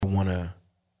want to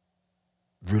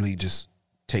really just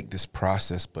take this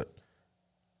process, but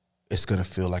it's going to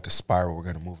feel like a spiral. We're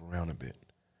going to move around a bit.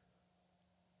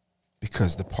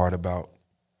 Because the part about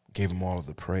gave him all of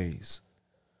the praise,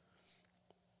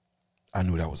 I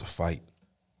knew that was a fight.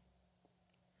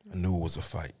 I knew it was a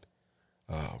fight.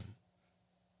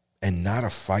 And not a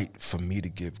fight for me to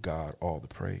give God all the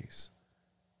praise.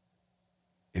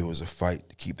 It was a fight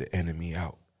to keep the enemy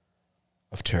out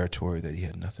of territory that he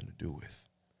had nothing to do with.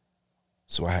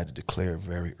 So I had to declare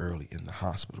very early in the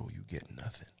hospital, you get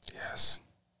nothing. Yes.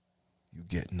 You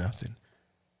get nothing,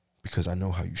 because I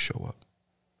know how you show up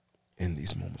in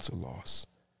these moments of loss,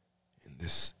 in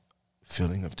this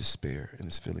feeling of despair, in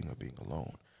this feeling of being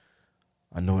alone.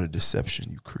 I know the deception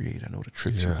you create. I know the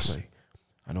tricks you play.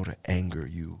 I know the anger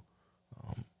you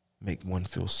make one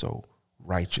feel so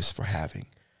righteous for having.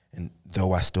 And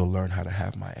though I still learn how to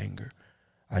have my anger,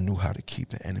 I knew how to keep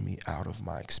the enemy out of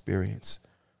my experience,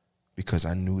 because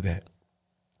I knew that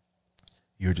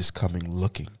you're just coming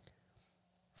looking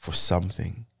for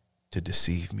something to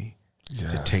deceive me,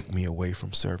 to take me away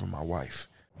from serving my wife.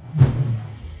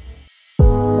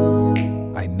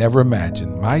 I never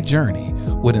imagined my journey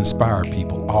would inspire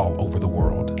people all over the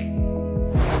world.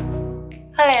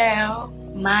 Hello,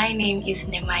 my name is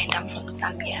Nema and I'm from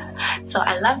Zambia. So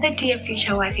I love the Dear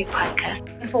Future Wifey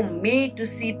podcast. For me to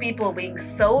see people being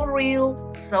so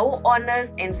real, so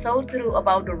honest, and so true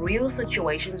about the real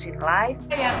situations in life.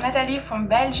 Hi, I'm Natalie from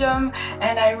Belgium,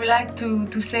 and I would like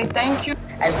to say thank you.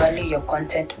 I value your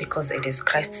content because it is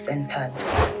Christ-centered.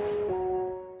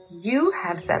 You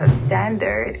have set a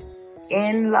standard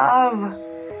in love.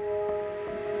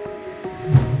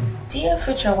 Dear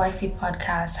Future Wifey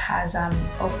podcast has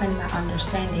opened my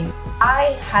understanding.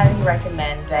 I highly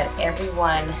recommend that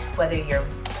everyone, whether you're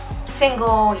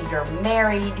single, you're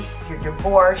married, you're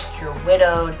divorced, you're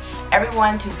widowed,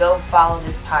 everyone to go follow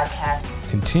this podcast.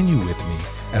 Continue with me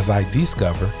as I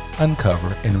discover,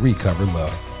 uncover, and recover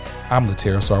love. I'm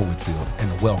Lateris R. Whitfield,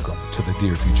 and welcome to the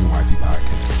Dear Future Wifey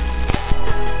podcast.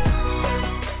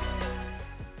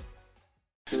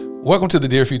 Welcome to the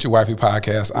Dear Future Wifey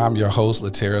podcast. I'm your host,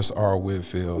 Lateris R.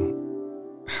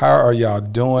 Whitfield. How are y'all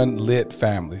doing, lit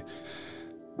family?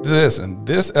 Listen,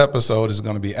 this episode is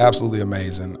going to be absolutely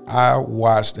amazing. I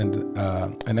watched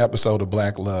an episode of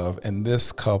Black Love, and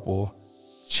this couple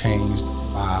changed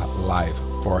my life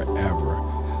forever.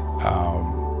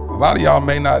 A lot of y'all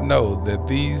may not know that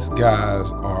these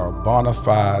guys are bona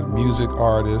fide music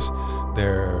artists.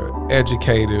 They're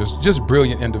educators, just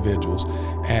brilliant individuals.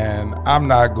 And I'm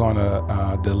not going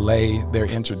to delay their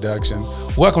introduction.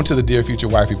 Welcome to the Dear Future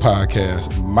Wifey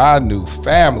podcast, my new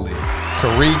family,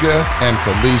 Kariga and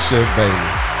Felicia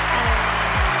Bailey.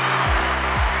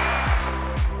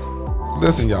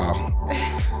 Listen,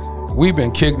 y'all, we've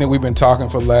been kicking it. We've been talking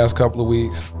for the last couple of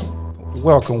weeks.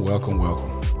 Welcome, welcome,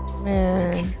 welcome.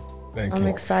 Man, I'm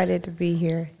excited to be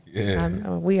here.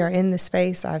 Yeah. We are in the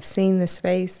space. I've seen the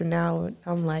space, and now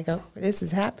I'm like, oh, this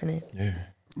is happening. Yeah.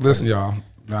 Listen, y'all,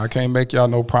 now I can't make y'all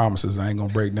no promises. I ain't going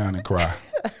to break down and cry.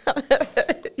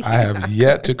 I have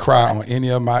yet to cry on any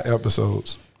of my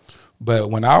episodes. But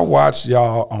when I watched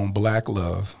y'all on Black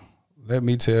Love, let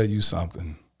me tell you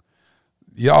something.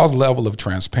 Y'all's level of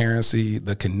transparency,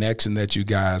 the connection that you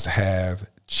guys have,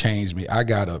 changed me. I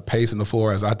got up pacing the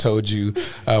floor. As I told you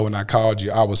when I called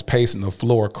you, I was pacing the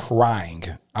floor crying.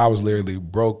 I was literally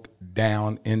broke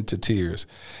down into tears.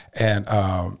 And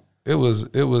it was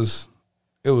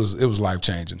life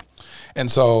changing. And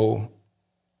so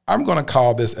I'm going to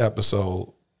call this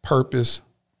episode Purpose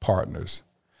Partners.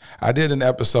 I did an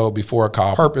episode before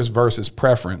called Purpose versus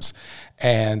Preference.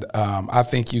 And I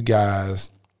think you guys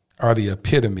are the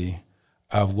epitome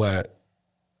of what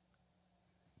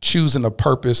choosing a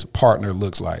purpose partner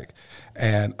looks like.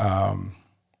 And I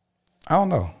don't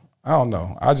know.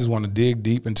 I just want to dig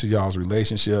deep into y'all's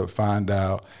relationship, find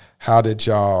out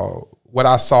what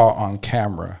I saw on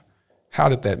camera, how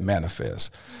did that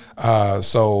manifest?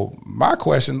 So my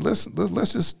question, let's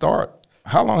just start.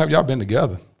 How long have y'all been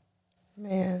together?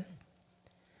 Man,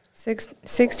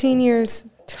 16 years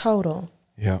total.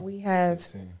 Yeah. We have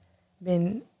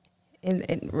been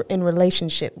in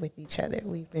relationship with each other.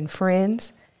 We've been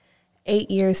friends.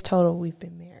 8 years total we've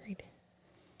been married.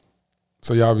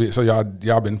 So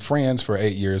y'all been friends for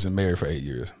 8 years and married for 8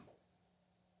 years.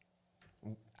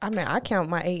 I mean, I count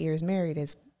my 8 years married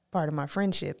as part of my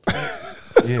friendship.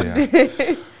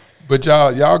 Yeah. But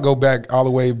y'all go back all the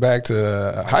way back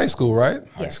to high school, right?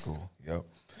 High school, yep.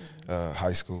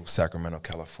 High school, Sacramento,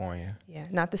 California. Yeah,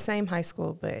 not the same high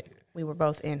school, but we were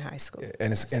both in high school. Yeah,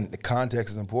 and the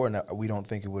context is important. We don't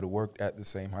think it would have worked at the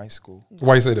same high school.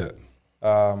 Why you say that?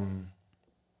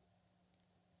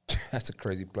 That's a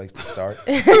crazy place to start.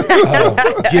 Given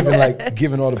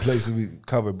all the places we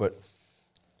covered, but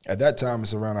at that time,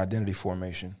 it's around identity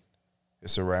formation.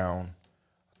 It's around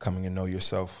coming to know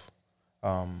yourself,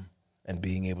 and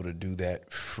being able to do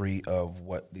that free of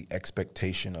what the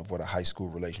expectation of what a high school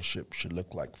relationship should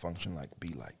look like, function like, be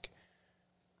like.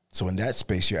 So in that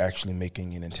space, you're actually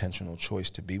making an intentional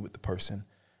choice to be with the person,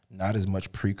 not as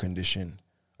much precondition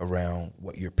around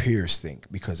what your peers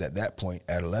think, because at that point,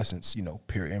 adolescence,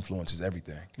 peer influence is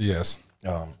everything. Yes.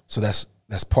 So that's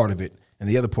part of it. And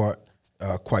the other part,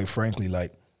 quite frankly,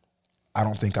 like, I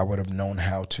don't think I would have known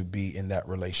how to be in that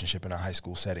relationship in a high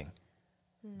school setting.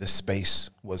 The space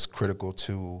was critical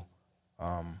to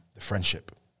the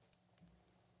friendship.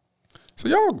 So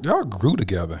y'all grew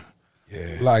together.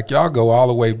 Yeah. Like, y'all go all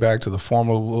the way back to the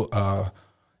formal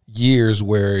years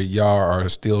where y'all are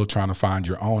still trying to find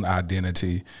your own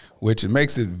identity, which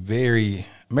makes it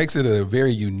a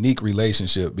very unique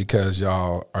relationship, because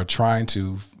y'all are trying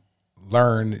to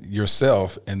learn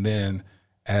yourself and then,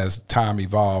 as time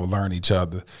evolved, learn each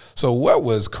other. So what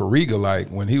was Kariga like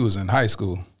when he was in high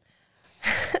school?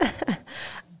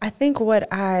 I think what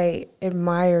I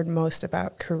admired most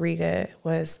about Kariga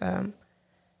was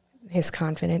his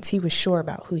confidence. He was sure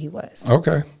about who he was.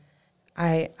 Okay.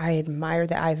 I admired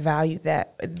that. I valued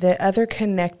that. The other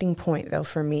connecting point, though,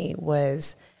 for me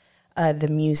was the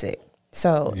music.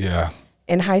 So yeah,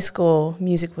 in high school,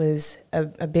 music was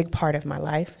a big part of my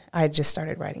life. I had just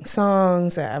started writing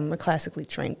songs. I'm a classically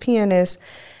trained pianist.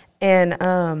 And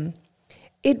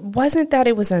it wasn't that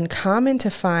it was uncommon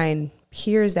to find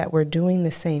peers that were doing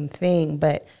the same thing,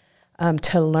 but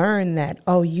to learn that,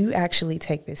 you actually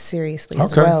take this seriously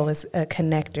as well, as a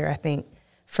connector. I think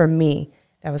for me,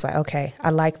 that was like, okay, I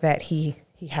like that he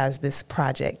has this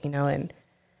project, and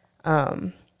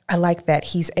I like that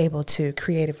he's able to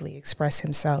creatively express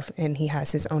himself, and he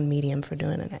has his own medium for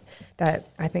doing it. That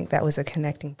I think that was a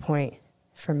connecting point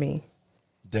for me.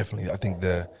 Definitely. I think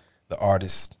the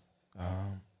artist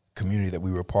community that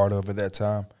we were part of at that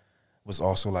time was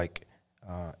also like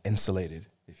insulated,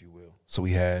 if you will. So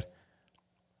we had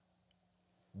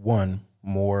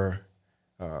more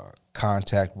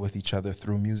contact with each other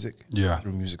through music,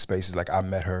 through music spaces. Like, I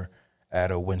met her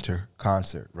at a winter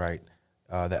concert, right,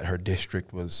 that her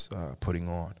district was putting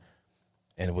on.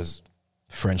 And it was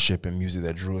friendship and music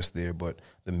that drew us there. But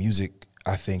the music,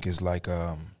 I think, is like,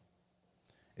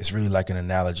 it's really like an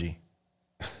analogy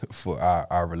for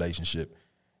our relationship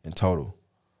in total.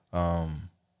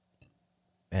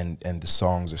 And the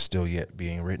songs are still yet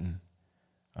being written.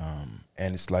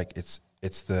 And it's like, it's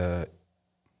the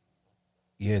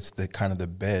kind of the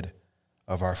bed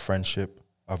of our friendship,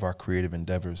 of our creative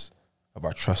endeavors, of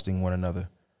our trusting one another.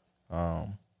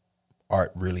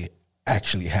 Art really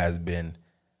actually has been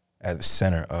at the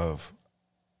center of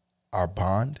our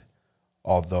bond,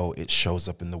 although it shows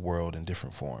up in the world in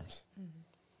different forms.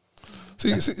 See,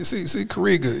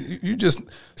 Kariga,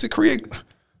 Kariga,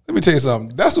 let me tell you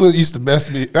something. That's what used to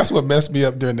mess me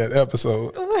up during that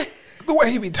episode. What? The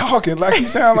way he be talking, like he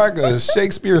sound like a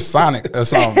Shakespeare sonnet or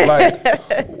something. Like,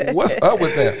 what's up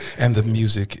with that? And the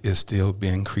music is still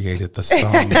being created. The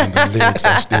songs and the lyrics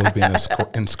are still being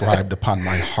inscribed upon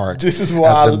my heart. This is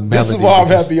why I'm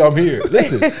happy I'm here.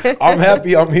 Listen, I'm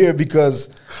happy I'm here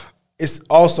because it's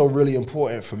also really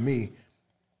important for me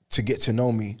to get to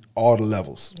know me all the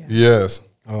levels. Yeah. Yes.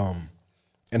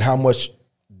 And how much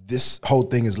this whole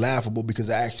thing is laughable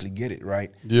because I actually get it,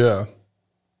 right? Yeah.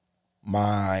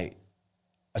 My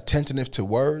attentiveness to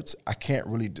words, I can't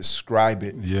really describe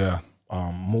it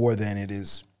more than it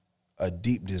is a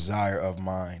deep desire of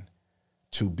mine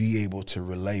to be able to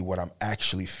relay what I'm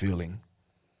actually feeling,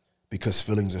 because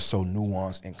feelings are so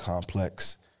nuanced and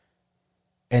complex.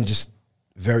 And just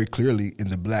very clearly in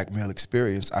the black male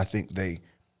experience, I think they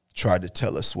tried to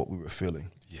tell us what we were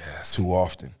feeling too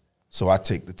often. So I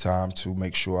take the time to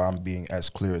make sure I'm being as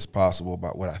clear as possible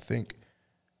about what I think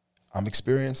I'm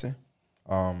experiencing.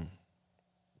 I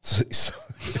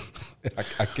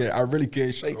really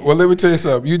can't shake it. Well, let me tell you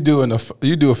something. You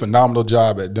do a phenomenal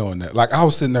job at doing that. Like, I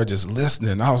was sitting there just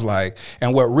listening. I was like,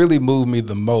 and what really moved me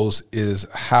the most is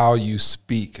how you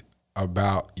speak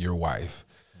about your wife.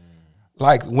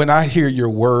 Like, when I hear your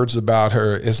words about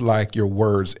her, it's like your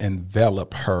words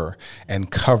envelop her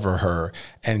and cover her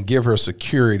and give her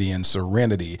security and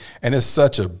serenity. And it's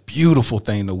such a beautiful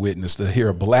thing to witness, to hear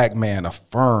a black man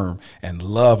affirm and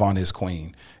love on his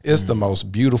queen. It's the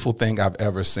most beautiful thing I've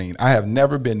ever seen. I have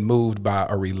never been moved by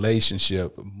a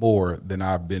relationship more than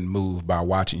I've been moved by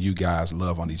watching you guys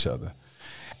love on each other.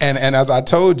 And as I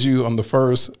told you on the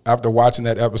first, after watching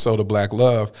that episode of Black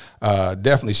Love,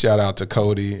 definitely shout out to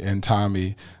Cody and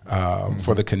Tommy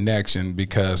for the connection,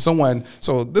 because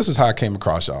so this is how I came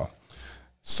across y'all.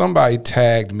 Somebody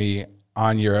tagged me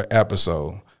on your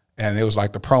episode, and it was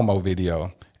like the promo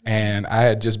video. And I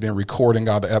had just been recording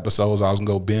all the episodes. I was going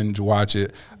to go binge watch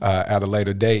it at a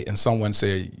later date. And someone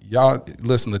said, y'all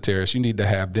listen to Terrace, you need to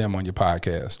have them on your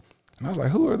podcast. And I was like,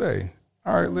 who are they?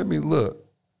 All right, let me look.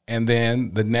 And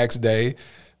then the next day,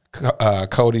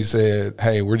 Cody said,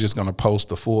 hey, we're just going to post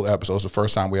the full episode. It's the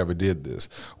first time we ever did this,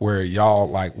 where y'all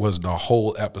like was the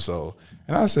whole episode.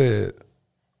 And I said,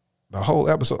 the whole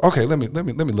episode? Okay, let me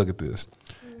look at this.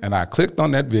 And I clicked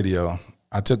on that video.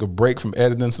 I took a break from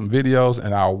editing some videos,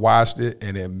 and I watched it,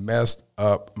 and it messed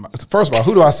up. First of all,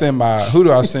 who do I send my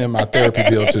therapy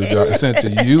bill to? Do I send it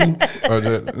to you,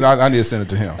 or I need to send it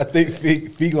to him? I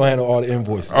think Fee gonna handle all the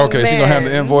invoices. Okay, she's gonna handle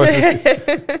the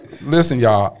invoices. Listen,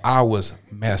 y'all, I was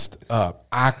messed up.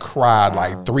 I cried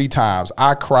like 3 times.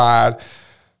 I cried.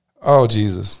 Oh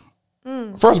Jesus!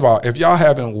 First of all, if y'all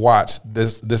haven't watched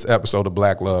this episode of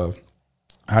Black Love,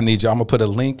 I'm gonna put a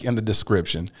link in the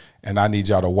description, and I need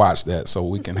y'all to watch that so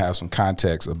we can have some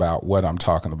context about what I'm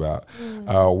talking about.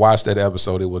 Watch that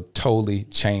episode. It will totally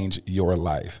change your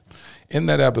life. In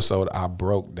that episode, I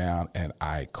broke down and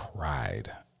I cried.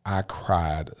 I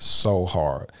cried so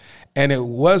hard. And it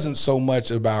wasn't so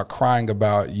much about crying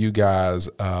about you guys,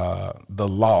 the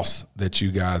loss that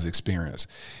you guys experienced.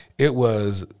 It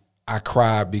was, I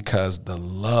cried because the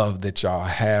love that y'all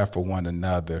have for one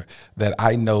another, that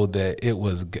I know that it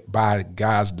was by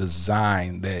God's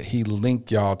design that he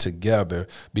linked y'all together,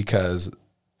 because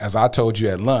as I told you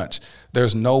at lunch,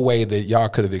 there's no way that y'all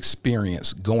could have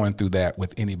experienced going through that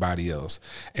with anybody else.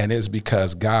 And it's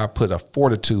because God put a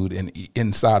fortitude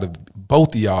inside of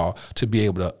both of y'all to be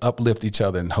able to uplift each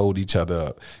other and hold each other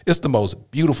up. It's the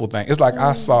most beautiful thing. It's like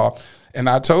I saw, and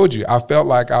I told you, I felt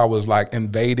like I was like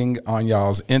invading on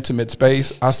y'all's intimate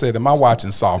space. I said, am I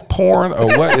watching soft porn or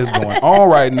what is going on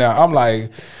right now? I'm like,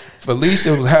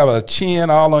 Felicia would have a chin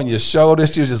all on your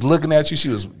shoulders. She was just looking at you. She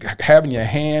was having your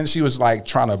hand. She was like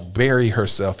trying to bury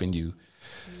herself in you.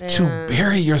 Man. To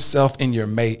bury yourself in your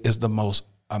mate is the most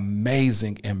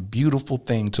amazing and beautiful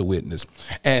thing to witness.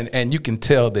 And you can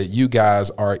tell that you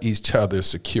guys are each other's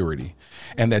security,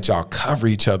 and that y'all cover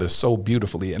each other so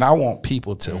beautifully. And I want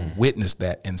people to witness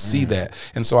that and see that.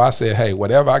 And so I said, hey,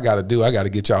 whatever I got to do, I got to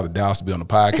get y'all to Dallas to be on the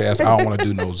podcast. I don't want to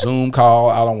do no Zoom call.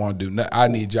 I don't want to do nothing. I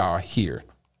need y'all here.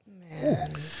 Man.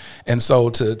 And so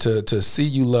to see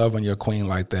you love on your queen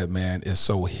like that, man, is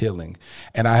so healing.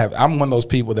 And I'm one of those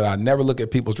people that I never look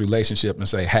at people's relationship and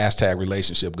say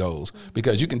 #relationship goals,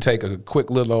 because you can take a quick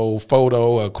little old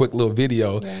photo, a quick little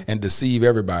video and deceive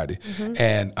everybody.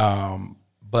 And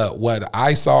but what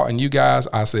I saw in you guys,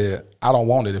 I said, I don't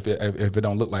want it if it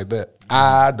don't look like that.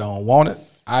 I don't want it.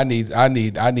 I need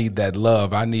that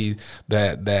love. I need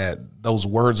that those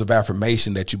words of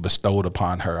affirmation that you bestowed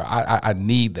upon her. I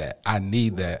need that. I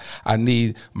need that. I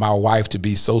need my wife to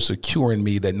be so secure in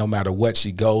me that no matter what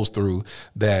she goes through,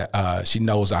 that she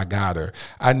knows I got her.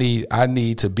 I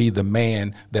need to be the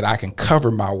man that I can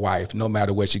cover my wife no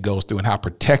matter what she goes through, and how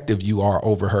protective you are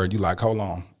over her. And you like, hold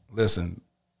on, listen,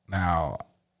 now,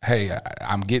 hey,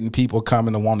 I'm getting people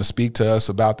coming to want to speak to us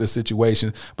about this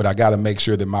situation, but I got to make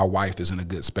sure that my wife is in a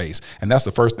good space. And that's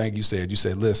the first thing you said. You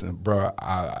said, listen, bro,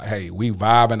 hey, we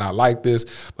vibing. I like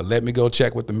this, but let me go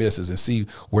check with the missus and see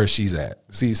where she's at.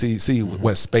 See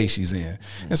what space she's in.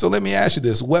 And so let me ask you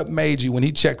this. What made you, when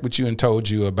he checked with you and told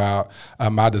you about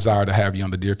my desire to have you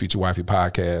on the Dear Future Wifey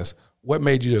podcast, what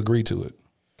made you agree to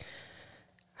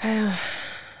it?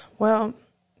 Well,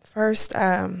 first,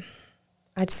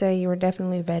 I'd say you were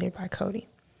definitely vetted by Cody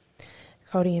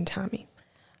and Tommy.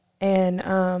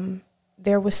 And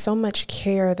there was so much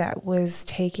care that was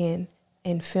taken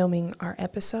in filming our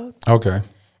episode. Okay.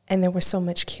 And there was so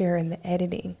much care in the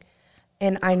editing.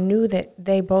 And I knew that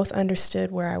they both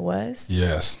understood where I was.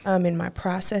 Yes. In my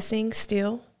processing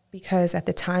still, because at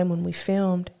the time when we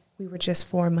filmed, we were just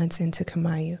 4 months into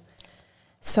Kamayu.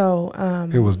 So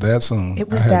it was that soon. It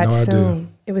was that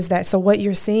soon. It was that. So what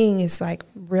you're seeing is like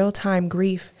real time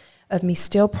grief of me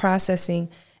still processing,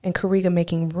 and Kariga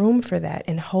making room for that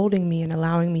and holding me and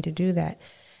allowing me to do that.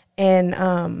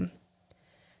 And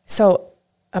so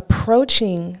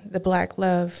approaching the Black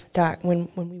Love doc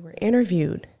when we were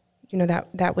interviewed, you know,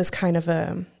 that was kind of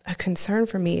a concern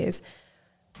for me is,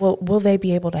 well, will they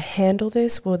be able to handle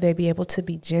this? Will they be able to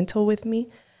be gentle with me?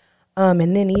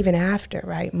 And then even after,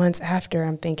 right, months after,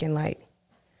 I'm thinking like,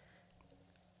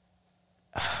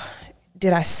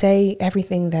 did I say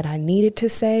everything that I needed to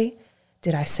say?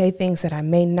 Did I say things that I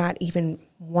may not even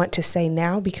want to say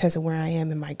now because of where I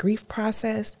am in my grief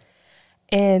process.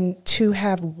 And to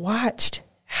have watched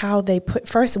how they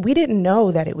first, we didn't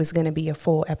know that it was going to be a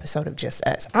full episode of just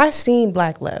us. I've seen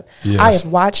Black Love. Yes. I have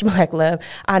watched Black Love.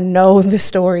 I know the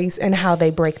stories and how they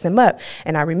break them up.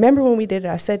 And I remember when we did it,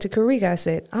 I said to Karika, I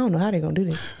said, I don't know how they're going to do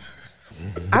this.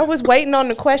 I was waiting on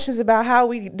the questions about how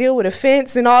we deal with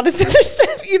offense and all this other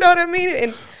stuff. You know what I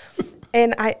mean?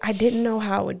 And I didn't know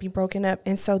how it would be broken up.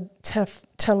 And so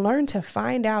to learn to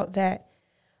find out that,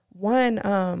 one,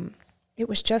 it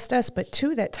was just us, but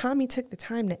two, that Tommy took the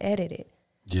time to edit it.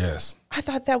 Yes. I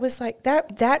thought that was like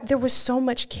that there was so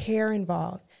much care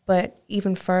involved. But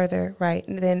even further, right,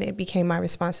 and then it became my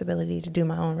responsibility to do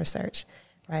my own research,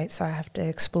 right? So I have to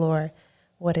explore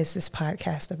what is this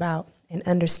podcast about, and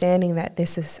understanding that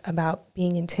this is about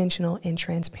being intentional and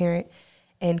transparent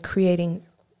and creating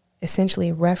essentially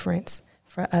a reference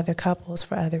for other couples,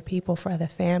 for other people, for other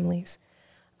families.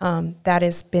 That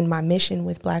has been my mission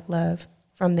with Black Love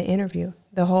from the interview.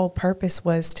 The whole purpose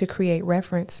was to create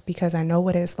reference, because I know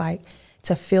what it's like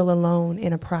to feel alone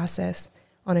in a process,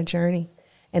 on a journey,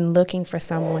 and looking for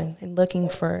someone and looking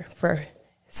for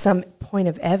some point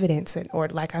of evidence, or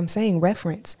like I'm saying,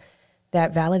 reference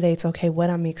that validates, okay, what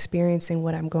I'm experiencing,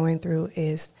 what I'm going through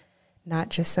is not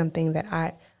just something that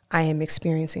I am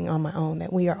experiencing on my own,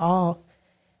 that we are all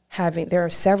having, there are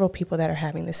several people that are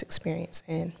having this experience,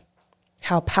 and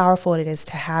how powerful it is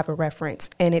to have a reference.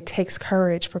 And it takes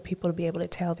courage for people to be able to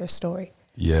tell their story.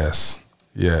 Yes,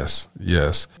 yes,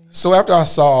 yes. So after I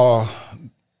saw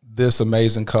this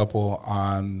amazing couple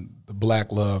on the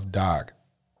Black Love doc,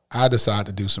 I decided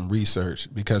to do some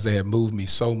research, because they had moved me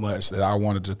so much that I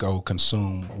wanted to go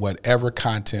consume whatever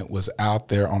content was out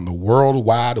there on the World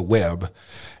Wide Web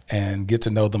and get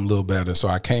to know them a little better. So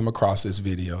I came across this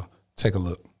video. Take a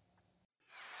look.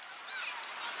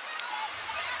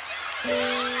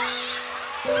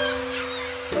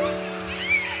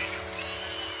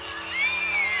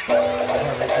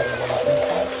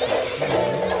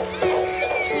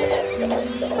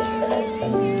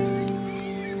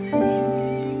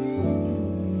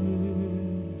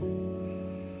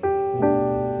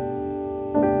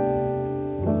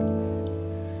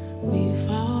 We've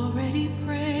already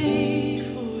prayed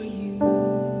for you,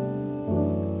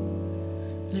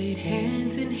 laid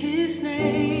hands in His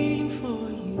name for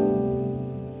you,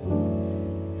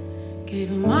 gave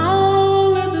Him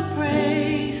all of the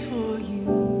praise for you,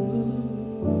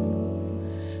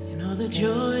 and all the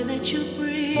joy that you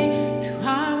bring to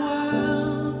our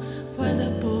world,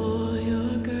 whether boy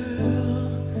or girl.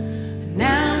 And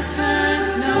now it's time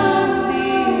to know the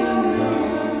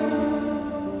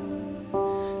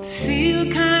unknown, to see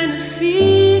what kind of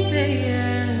seed they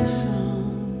have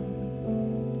sown.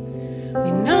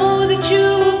 We know that you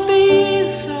will be the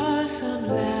source of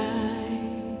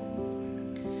light.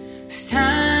 It's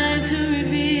time to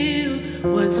reveal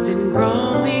what's been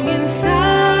growing inside.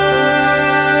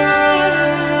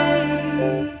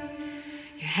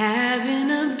 You're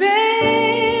having a baby.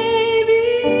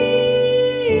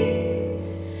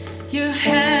 You're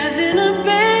having a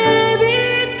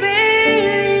baby,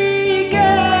 baby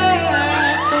girl.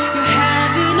 You're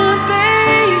having a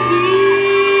baby.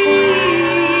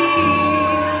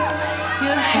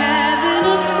 You're having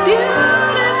a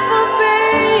beautiful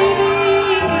baby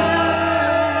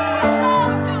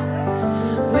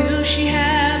girl. Will she have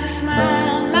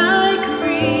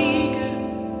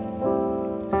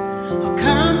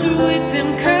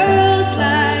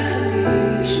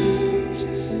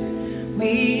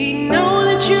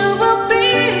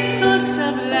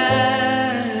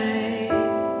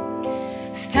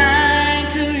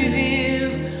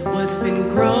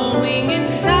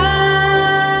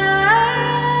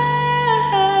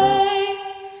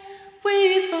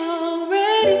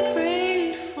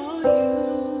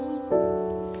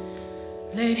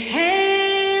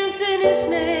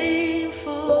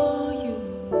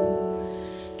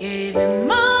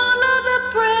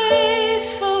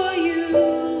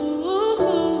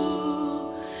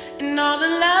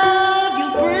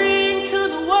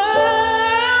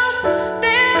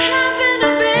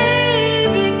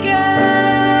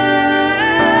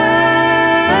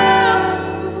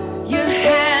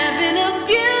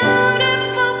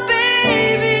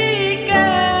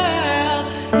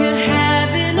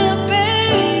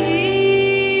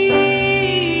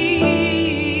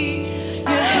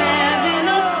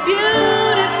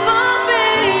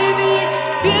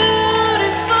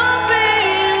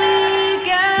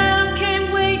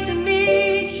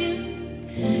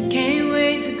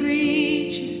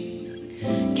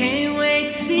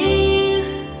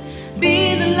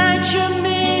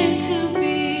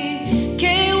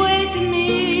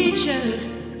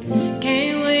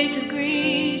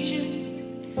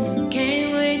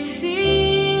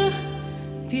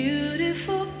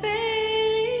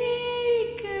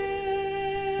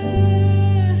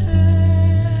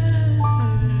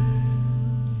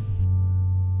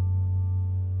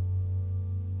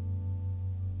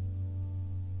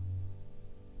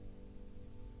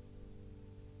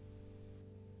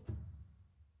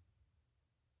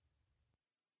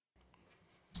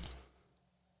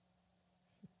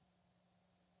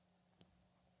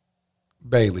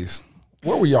Baileys,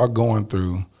 what were y'all going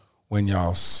through when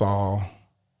y'all saw,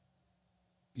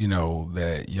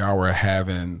 that y'all were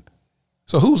having?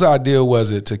 So whose idea was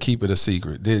it to keep it a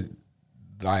secret? Did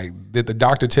the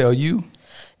doctor tell you?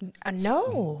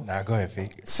 No. Nah, go ahead, Fee.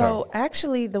 So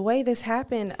actually, the way this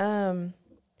happened,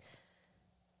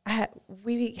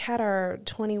 we had our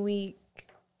 20-week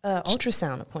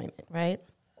ultrasound appointment, right?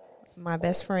 My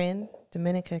best friend,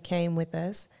 Dominica, came with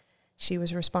us. She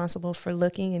was responsible for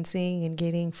looking and seeing and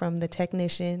getting from the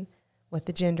technician what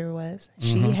the gender was.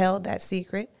 She held that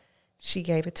secret. She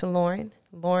gave it to Lauren.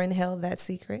 Lauren held that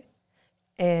secret,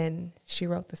 and she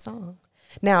wrote the song.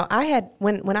 Now,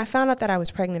 when I found out that I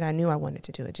was pregnant, I knew I wanted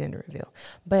to do a gender reveal.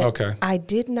 But I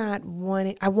did not want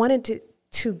it. I wanted it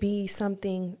to be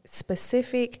something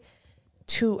specific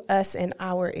to us and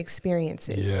our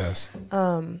experiences. Yes.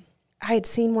 I had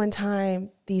seen one time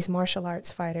these martial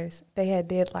arts fighters. They had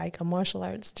did like a martial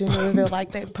arts gender reveal,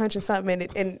 like they punching something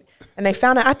and they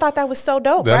found out. I thought that was so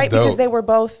dope, right? Dope. Because they were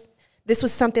both. This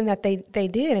was something that they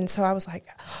did, and so I was like,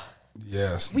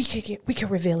 yes, we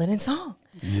could reveal it in song.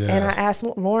 Yes. And I asked.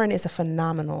 Lauren is a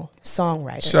phenomenal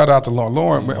songwriter. Shout out to Lauren.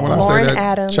 Lauren, when I say that,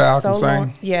 Adams, child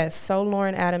can sing. So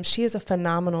Lauren Adams, she is a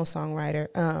phenomenal songwriter.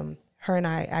 Her and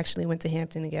I actually went to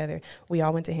Hampton together. We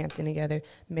all went to Hampton together,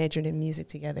 majored in music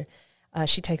together.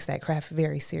 She takes that craft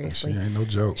very seriously. She ain't no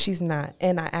joke. She's not.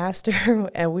 And I asked her,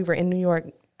 and we were in New York.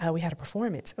 We had a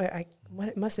performance.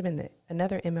 It must have been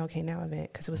another MLK Now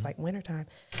event because it was like wintertime.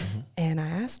 And I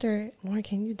asked her, Lauren,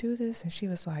 can you do this? And she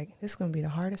was like, this is going to be the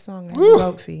hardest song I ever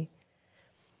wrote, Fee.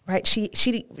 Right?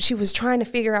 She was trying to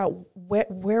figure out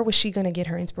where was she going to get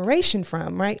her inspiration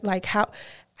from, right? Like how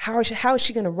is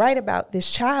she going to write about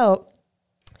this child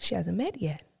she hasn't met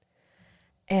yet?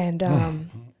 And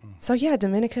so yeah,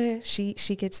 Dominica, she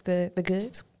gets the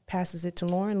goods, passes it to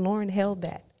Lauren. Lauren held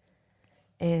that.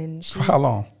 And for how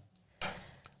long?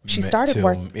 She started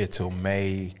working till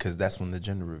May, because that's when the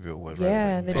gender reveal was.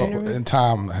 Yeah, right? the gender reveal. In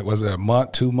time, was it a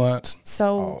month, 2 months?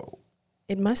 So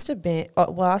it must have been.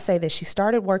 Well, I'll say that she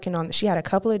started working on. She had a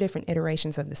couple of different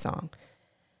iterations of the song,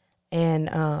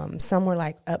 and some were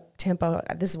like up tempo.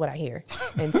 This is what I hear,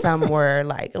 and some were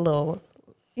like a little,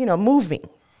 moving.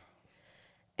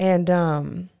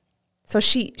 And so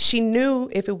she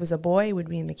knew if it was a boy, it would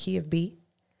be in the key of B.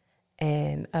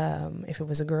 And if it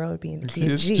was a girl, it would be in the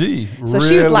key of G. So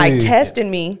she was like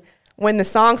testing me when the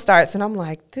song starts. And I'm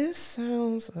like, this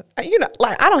sounds,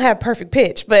 like I don't have perfect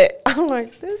pitch, but I'm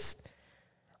like, this.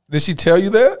 Did she tell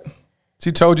you that?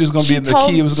 She told you it was going to be in the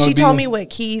key it was going to be? She told me what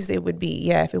keys it would be,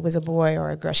 yeah, if it was a boy or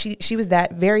a girl. She was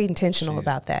that very intentional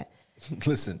about that.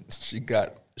 Listen, she's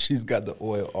got the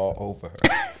oil all over her.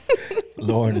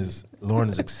 Lauren is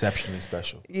exceptionally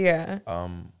special. Yeah.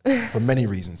 For many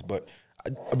reasons, but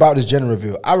about this gender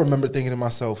reveal, I remember thinking to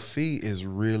myself, Fee is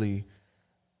really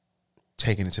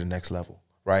taking it to the next level,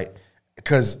 right?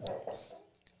 Because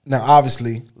now,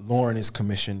 obviously, Lauren is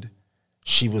commissioned.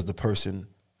 She was the person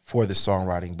for this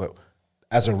songwriting. But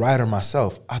as a writer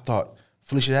myself, I thought,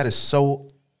 Felicia, that is so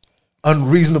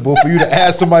unreasonable for you to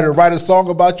ask somebody to write a song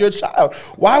about your child.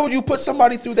 Why would you put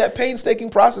somebody through that painstaking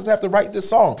process to have to write this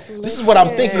song? This is what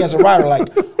I'm thinking as a writer, like,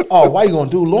 oh, why you gonna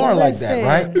do Lauren like that,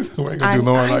 right? Why you gonna do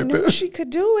Lauren like that? She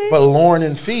could do it. But Lauren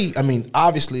and Fee, I mean,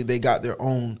 obviously they got their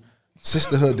own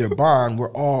sisterhood, their bond.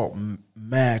 We're all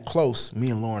mad close. Me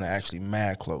and Lauren are actually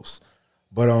mad close.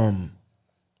 But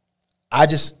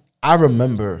I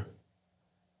remember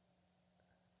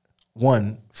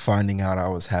finding out I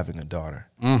was having a daughter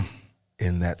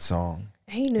in that song.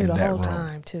 He knew the whole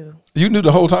time too. You knew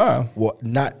the whole time? Well,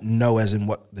 not know as in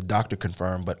what the doctor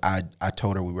confirmed, but I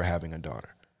told her we were having a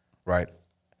daughter, right?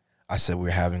 I said we were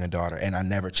having a daughter, and I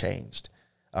never changed.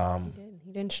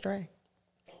 He didn't stray.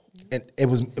 And it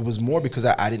was more because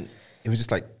I didn't. It was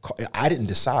just like I didn't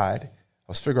decide. I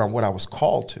was figuring out what I was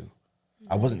called to.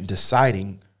 I wasn't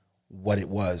deciding what it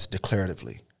was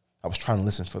declaratively. I was trying to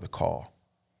listen for the call.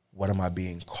 What am I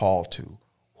being called to?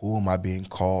 Who am I being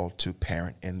called to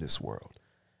parent in this world?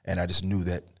 And I just knew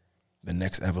that the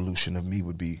next evolution of me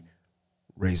would be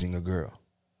raising a girl.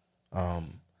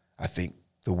 I think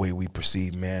the way we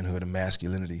perceive manhood and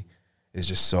masculinity is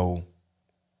just so,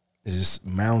 it's just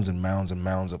mounds and mounds and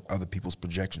mounds of other people's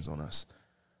projections on us.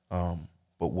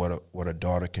 But what a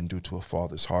daughter can do to a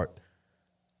father's heart,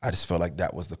 I just felt like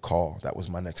that was the call. That was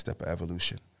my next step of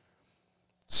evolution.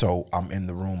 So I'm in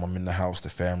the room, I'm in the house, the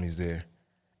family's there,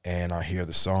 and I hear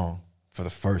the song for the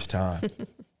first time.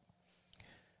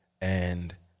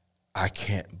 And I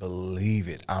can't believe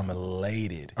it. I'm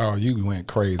elated. Oh, you went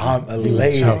crazy. I'm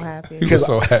elated. So happy. You were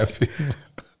so happy.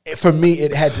 For me,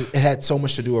 it had so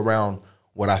much to do around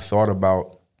what I thought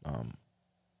about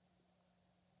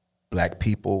Black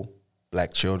people,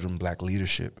 Black children, Black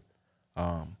leadership,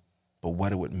 but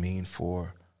what it would mean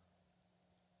for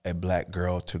a Black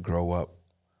girl to grow up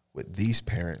with these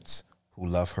parents who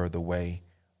love her the way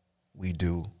we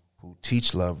do, who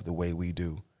teach love the way we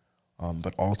do,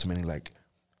 but ultimately, like,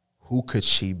 who could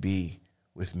she be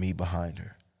with me behind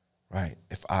her, right?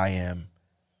 If I am,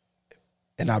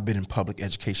 and I've been in public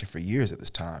education for years at this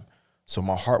time, so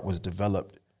my heart was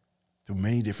developed through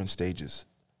many different stages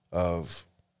of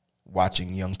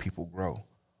watching young people grow.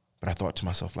 But I thought to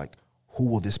myself, like, who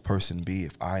will this person be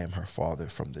if I am her father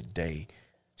from the day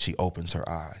she opens her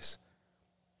eyes?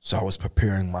 So I was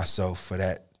preparing myself for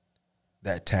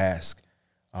that task.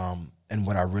 And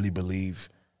what I really believe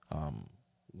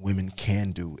women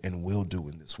can do and will do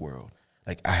in this world.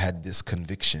 Like, I had this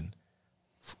conviction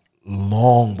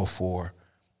long before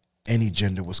any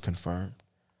gender was confirmed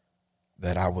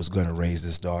that I was going to raise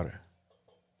this daughter.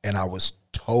 And I was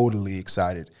totally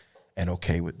excited and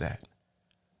okay with that.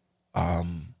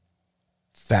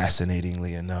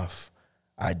 Fascinatingly enough,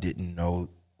 I didn't know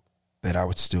that I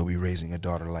would still be raising a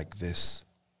daughter like this.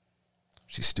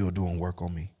 She's still doing work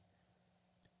on me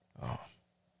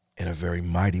in a very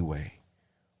mighty way.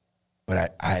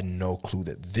 But I had no clue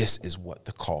that this is what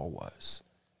the call was,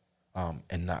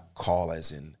 and not call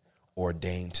as in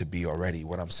ordained to be already.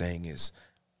 What I'm saying is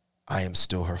I am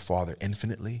still her father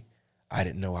infinitely. I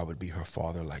didn't know I would be her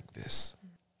father like this.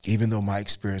 Even though my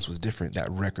experience was different, that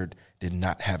record did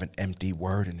not have an empty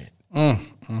word in it.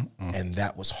 And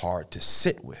that was hard to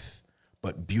sit with,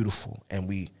 but beautiful. And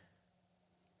we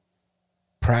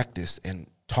practiced and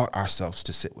taught ourselves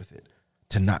to sit with it,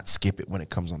 to not skip it when it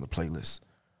comes on the playlist,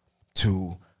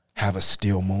 to have a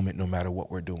still moment no matter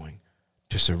what we're doing,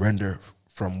 to surrender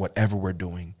from whatever we're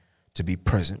doing, to be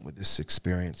present with this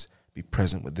experience, be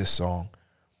present with this song.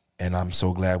 And I'm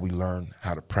so glad we learned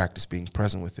how to practice being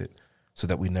present with it so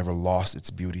that we never lost its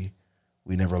beauty.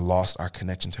 We never lost our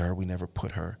connection to her. We never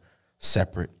put her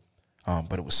separate.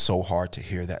 But it was so hard to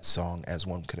hear that song as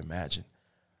one could imagine.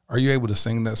 Are you able to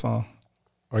sing that song?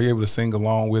 Are you able to sing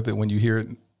along with it when you hear it?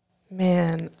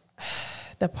 Man,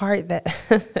 the part that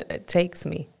that takes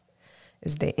me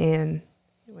is the end.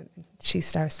 When she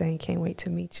starts saying, "Can't wait to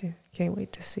meet you. Can't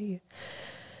wait to see you."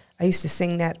 I used to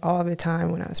sing that all the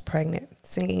time when I was pregnant.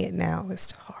 Singing it now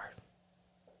is hard.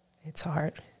 It's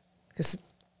hard because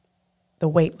the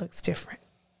weight looks different.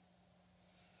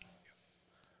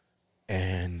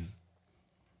 And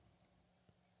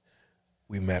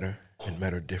we met her and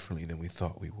met her differently than we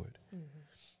thought we would.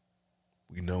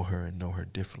 We know her and know her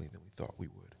differently than we thought we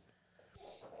would.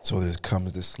 So there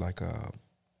comes this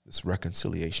this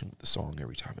reconciliation with the song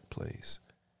every time it plays.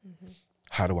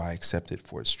 How do I accept it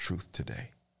for its truth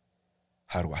today?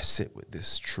 How do I sit with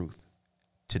this truth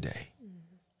today?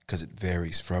 Because it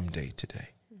varies from day to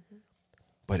day.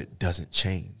 But it doesn't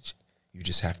change. You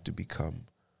just have to become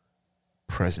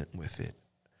present with it.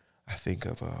 I think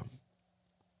of,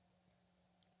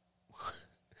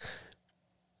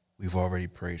 we've already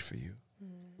prayed for you,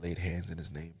 laid hands in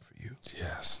his name for you.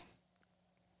 Yes.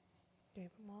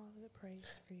 Gave him all of the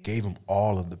praise for you. Gave him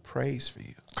all of the praise for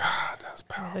you. God, that's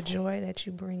powerful. The joy that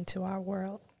you bring to our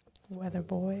world, whether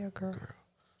boy or girl.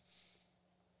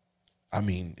 I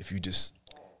mean, if you just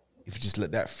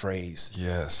let that phrase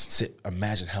sit,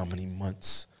 imagine how many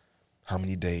months, how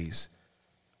many days,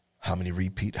 how many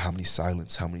repeat, how many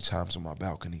silence, how many times on my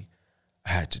balcony I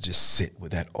had to just sit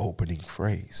with that opening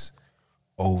phrase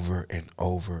over and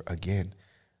over again.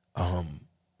 I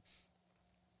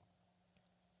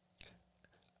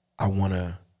want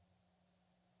to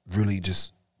really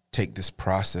just take this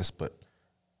process, but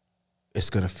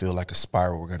it's going to feel like a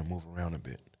spiral. We're going to move around a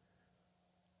bit.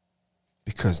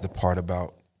 Because the part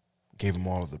about gave him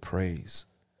all of the praise,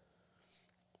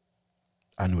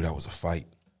 I knew that was a fight.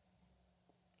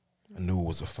 I knew it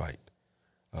was a fight.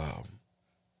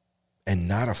 And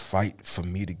not a fight for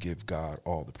me to give God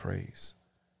all the praise.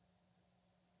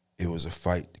 It was a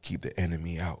fight to keep the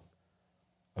enemy out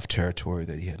of territory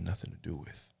that he had nothing to do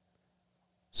with.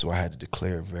 So I had to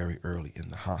declare very early in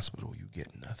the hospital, you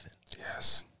get nothing.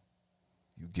 Yes.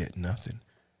 You get nothing.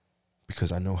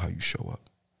 Because I know how you show up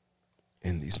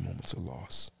in these moments of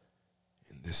loss,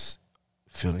 in this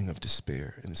feeling of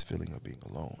despair, in this feeling of being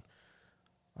alone.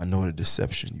 I know the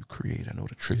deception you create. I know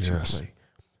the tricks you play.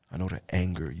 I know the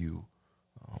anger you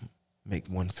make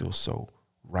one feel so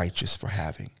righteous for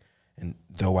having. And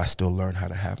though I still learn how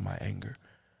to have my anger,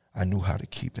 I knew how to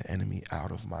keep the enemy out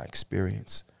of my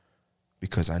experience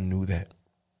because I knew that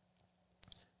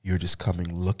you're just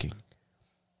coming looking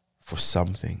for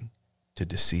something to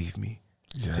deceive me,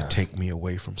 to take me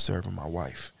away from serving my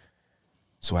wife.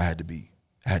 So I had to be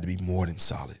more than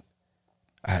solid.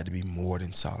 I had to be more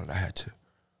than solid. I had to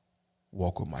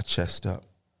walk with my chest up,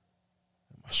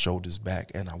 my shoulders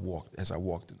back, and as I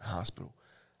walked in the hospital,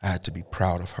 I had to be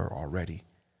proud of her already.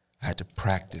 I had to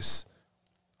practice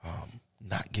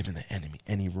not giving the enemy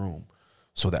any room.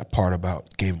 So that part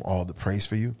about gave him all the praise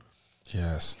for you,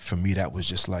 yes, for me, that was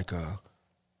just like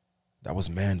that was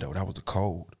Mando. That was the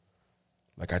code.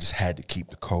 Like I just had to keep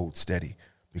the code steady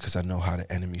because I know how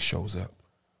the enemy shows up.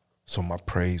 So my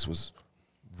praise was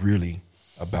really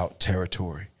about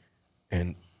territory.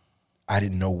 And I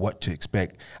didn't know what to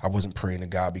expect. I wasn't praying to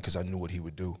God because I knew what he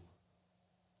would do.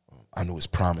 I knew his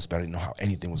promise, but I didn't know how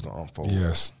anything was going to unfold.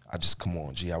 Yes. I just, come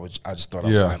on, G. I just thought I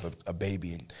was going to have a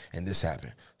baby and this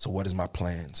happened. So what is my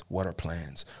plans? What are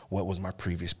plans? What was my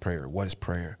previous prayer? What is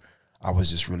prayer? I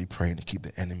was just really praying to keep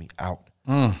the enemy out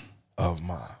of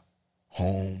my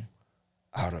home,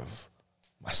 out of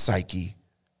my psyche,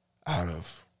 out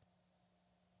of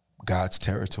God's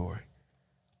territory.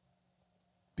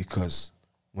 Because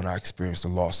when I experienced the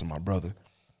loss of my brother,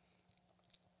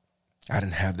 I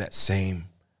didn't have that same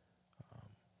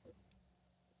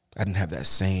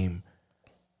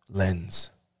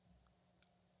lens.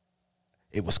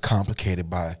 It was complicated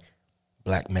by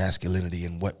black masculinity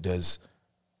and what does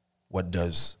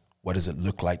it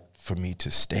look like for me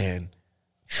to stand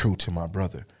true to my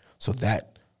brother? So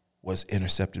that was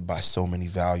intercepted by so many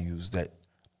values that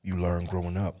you learn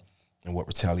growing up, and what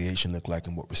retaliation looked like,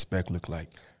 and what respect looked like,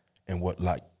 and what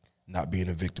like not being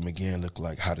a victim again looked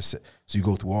like. So you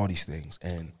go through all these things.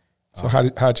 And so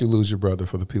how'd you lose your brother,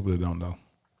 for the people that don't know?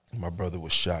 My brother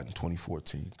was shot in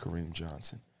 2014, Kareem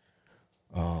Johnson.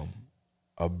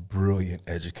 A brilliant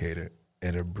educator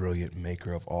and a brilliant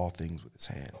maker of all things with his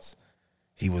hands.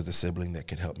 He was the sibling that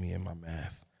could help me in my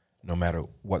math, no matter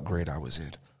what grade I was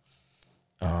in.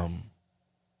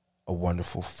 A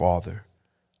wonderful father,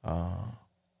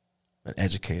 an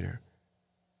educator.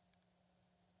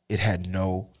 It had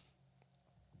no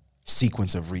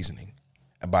sequence of reasoning.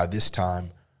 And by this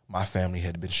time, my family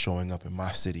had been showing up in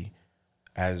my city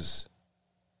as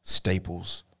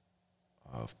staples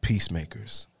of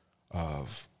peacemakers,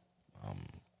 of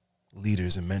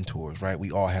leaders and mentors, right?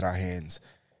 We all had our hands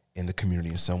in the community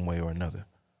in some way or another.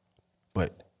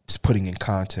 But just putting in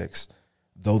context,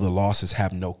 though the losses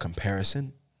have no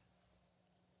comparison,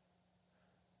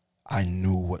 I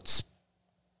knew what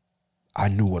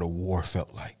a war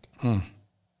felt like.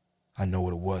 I know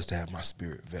what it was to have my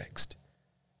spirit vexed.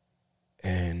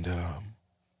 And I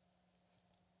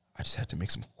just had to make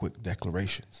some quick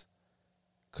declarations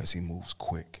because he moves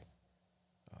quick.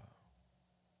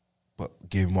 But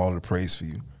give him all the praise for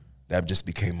you. That just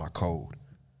became my code.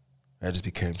 That just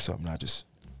became something I just...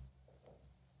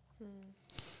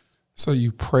 So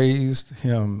you praised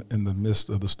him in the midst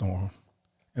of the storm,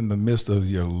 in the midst of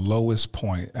your lowest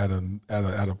point, at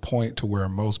a point to where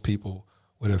most people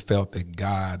would have felt that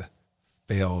God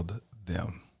failed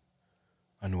them.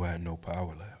 I knew I had no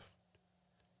power left.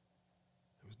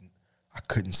 I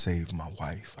couldn't save my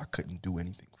wife. I couldn't do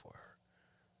anything for her.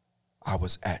 I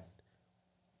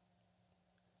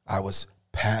was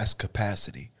past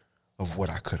capacity of what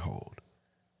I could hold.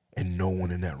 And no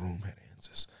one in that room had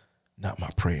answers. Not my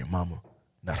praying mama,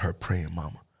 not her praying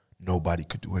mama. Nobody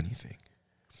could do anything.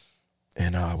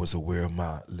 And I was aware of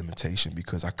my limitation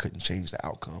because I couldn't change the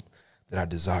outcome that I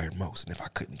desired most. And if I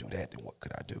couldn't do that, then what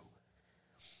could I do?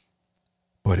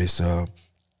 But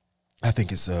I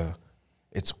think it's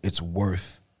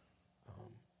worth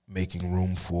making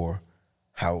room for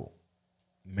how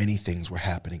many things were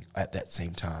happening at that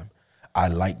same time. I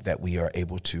like that we are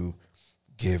able to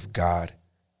give God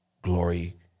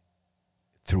glory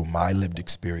through my lived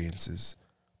experiences,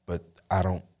 but I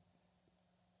don't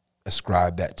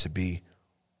ascribe that to be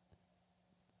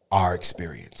our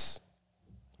experience,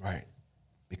 right?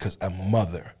 Because a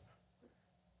mother,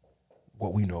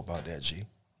 what we know about that, G?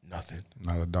 Nothing.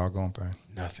 Not a doggone thing.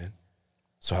 Nothing.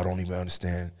 So I don't even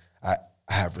understand. I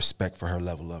have respect for her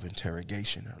level of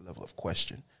interrogation, her level of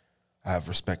question. I have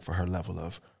respect for her level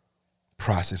of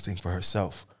processing for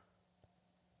herself.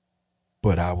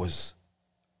 But I was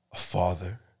a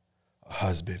father, a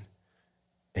husband,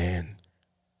 and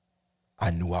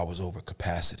I knew I was over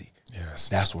capacity. Yes.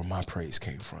 That's where my praise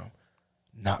came from.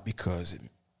 Not because it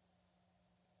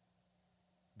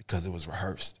was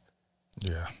rehearsed.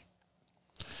 Yeah.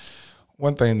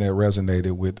 One thing that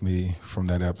resonated with me from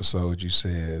that episode, you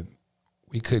said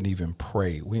we couldn't even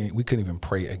pray. We couldn't even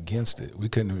pray against it. We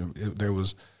couldn't even, there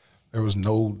was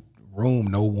no room,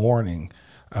 no warning.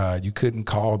 You couldn't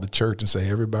call the church and say,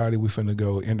 everybody, we finna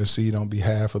go intercede on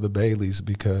behalf of the Baileys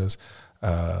because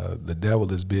the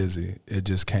devil is busy. It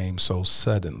just came so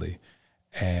suddenly.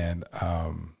 And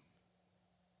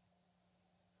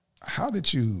how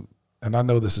did you, and I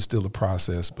know this is still a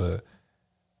process, but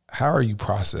how are you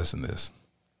processing this?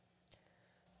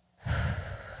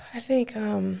 I think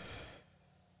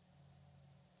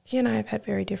he and I have had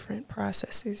very different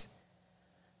processes.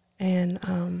 And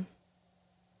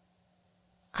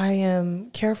I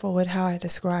am careful with how I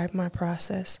describe my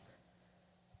process,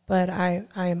 but I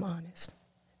am honest.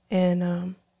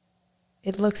 And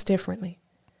it looks differently.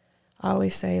 I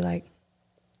always say, like,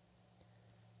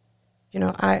 you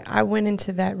know, I went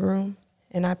into that room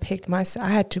and I picked myself. I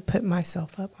had to put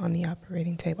myself up on the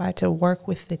operating table. I had to work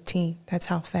with the team. That's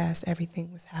how fast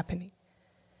everything was happening.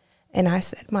 And I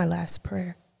said my last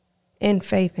prayer in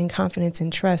faith and confidence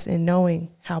and trust in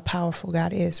knowing how powerful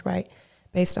God is, right,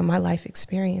 based on my life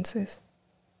experiences.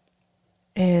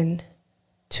 And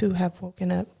to have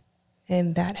woken up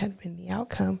and that had been the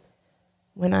outcome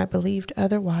when I believed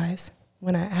otherwise,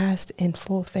 when I asked in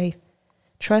full faith,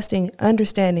 trusting,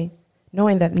 understanding,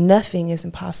 knowing that nothing is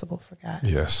impossible for God.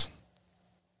 Yes.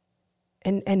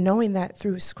 And knowing that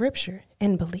through Scripture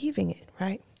and believing it,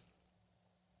 right?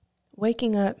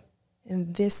 Waking up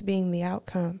and this being the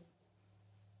outcome.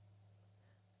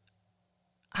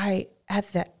 I,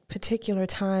 at that particular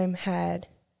time, had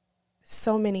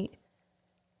so many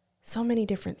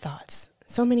different thoughts,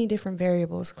 so many different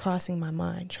variables crossing my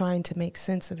mind, trying to make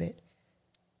sense of it.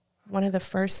 One of the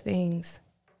first things,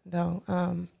 though,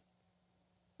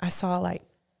 I saw, like,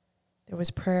 there was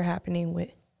prayer happening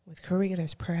with Korea.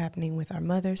 There's prayer happening with our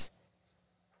mothers.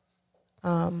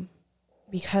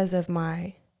 Because of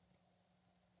my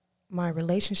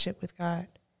relationship with God,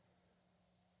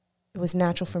 it was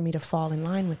natural for me to fall in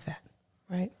line with that,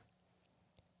 right?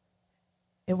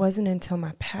 It wasn't until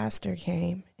my pastor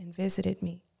came and visited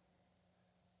me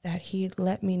that he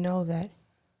let me know that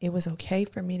it was okay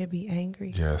for me to be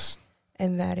angry. Yes.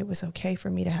 And that it was okay for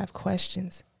me to have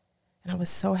questions. And I was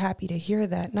so happy to hear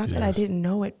that. Not that I Yes. didn't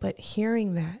know it, but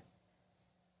hearing that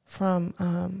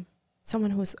from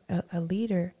someone who's a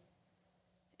leader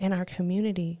in our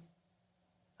community,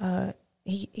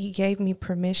 he gave me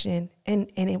permission.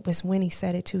 And it was when he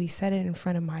said it too. He said it in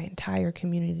front of my entire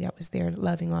community that was there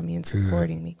loving on me and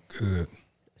supporting me. Good.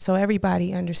 So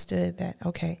everybody understood that,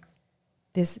 okay,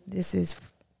 this is,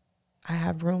 I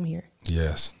have room here.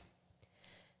 Yes.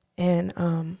 And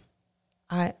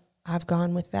I've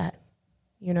gone with that.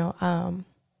 You know,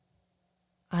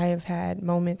 I have had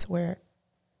moments where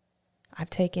I've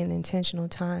taken intentional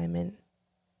time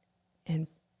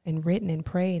and written and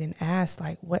prayed and asked,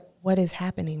 like, what is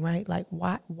happening, right? Like,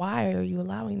 why are you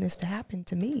allowing this to happen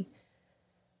to me?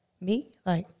 Me?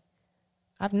 Like,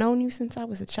 I've known you since I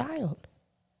was a child.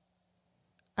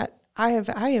 I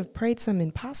have prayed some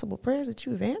impossible prayers that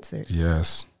you have answered.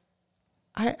 Yes.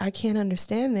 I can't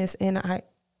understand this, and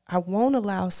I won't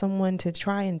allow someone to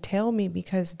try and tell me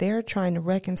because they're trying to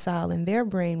reconcile in their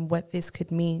brain what this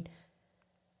could mean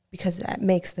because that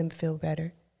makes them feel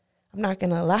better. I'm not going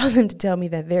to allow them to tell me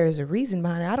that there is a reason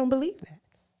behind it. I don't believe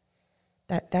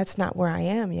that. That's not where I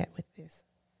am yet with this.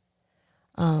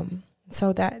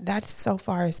 So that's so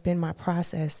far has been my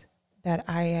process, that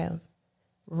I have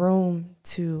room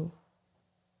to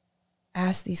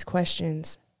ask these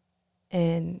questions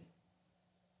and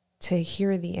to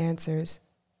hear the answers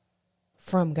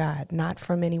from God, not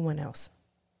from anyone else.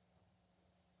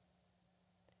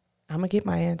 I'm going to get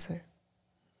my answer.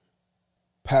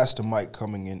 Pastor Mike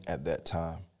coming in at that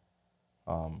time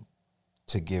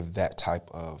to give that type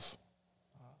of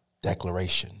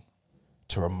declaration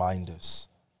to remind us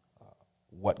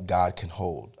what God can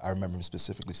hold. I remember him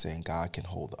specifically saying God can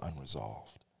hold the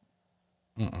unresolved.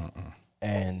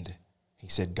 And he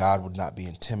said God would not be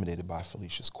intimidated by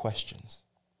Felicia's questions.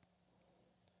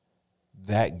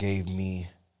 That gave me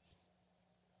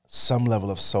some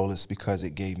level of solace because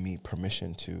it gave me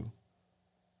permission to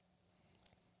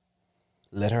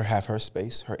let her have her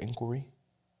space, her inquiry.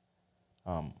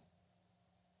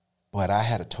 But I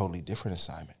had a totally different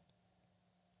assignment.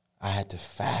 I had to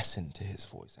fasten to his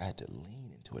voice. I had to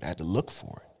lean into it. I had to look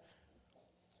for it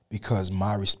because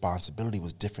my responsibility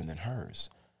was different than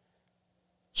hers.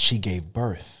 She gave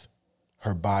birth.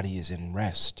 Her body is in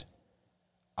rest.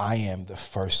 I am the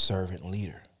first servant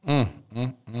leader.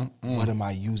 What am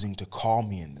I using to call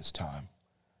me in this time?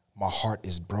 My heart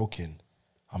is broken.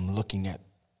 I'm looking at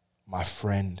my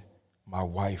friend, my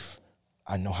wife.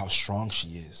 I know how strong she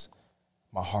is.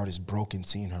 My heart is broken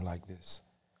seeing her like this.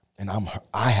 And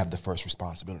I have the first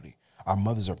responsibility. Our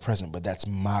mothers are present, but that's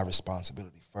my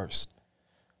responsibility first.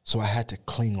 So I had to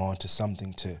cling on to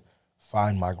something to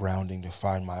find my grounding, to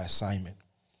find my assignment.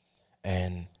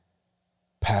 And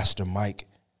Pastor Mike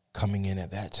coming in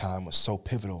at that time was so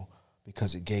pivotal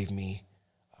because it gave me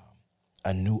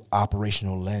a new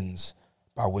operational lens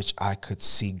by which I could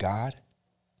see God,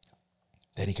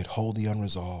 that he could hold the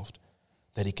unresolved,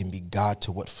 that he can be God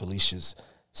to what Felicia's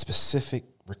specific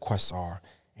requests are,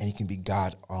 and he can be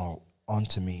God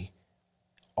onto me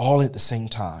all at the same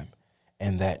time,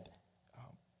 and that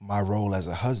my role as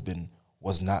a husband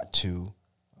was not to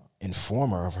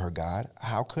inform her of her God.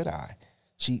 How could I?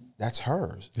 That's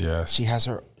hers. Yes. She has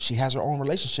her own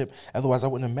relationship. Otherwise, I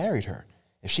wouldn't have married her.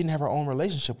 If she didn't have her own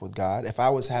relationship with God, if I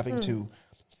was having to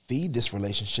feed this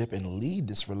relationship and lead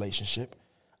this relationship,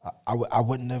 I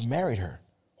wouldn't have married her.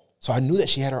 So I knew that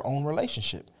she had her own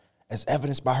relationship, as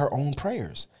evidenced by her own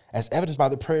prayers, as evidenced by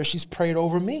the prayers she's prayed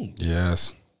over me.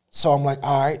 Yes. So I'm like,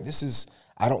 all right,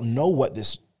 I don't know what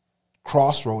this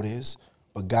crossroad is,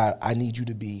 but God, I need you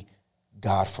to be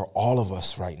God for all of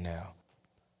us right now.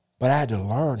 But I had to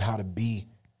learn how to be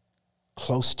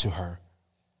close to her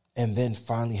and then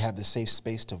finally have the safe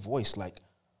space to voice, like,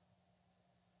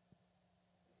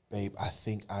 babe, I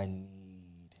think I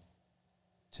need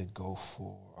to go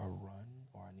for a run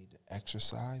or I need to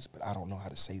exercise, but I don't know how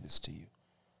to say this to you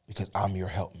because I'm your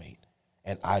helpmate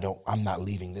and I'm not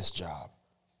leaving this job.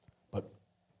 But,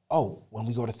 when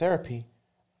we go to therapy,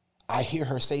 I hear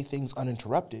her say things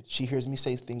uninterrupted. She hears me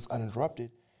say things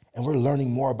uninterrupted. And we're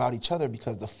learning more about each other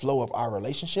because the flow of our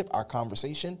relationship, our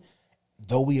conversation,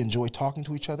 though we enjoy talking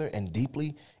to each other and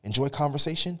deeply enjoy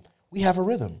conversation, we have a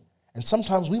rhythm. And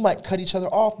sometimes we might cut each other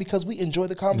off because we enjoy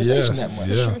the conversation that much.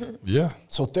 Yeah.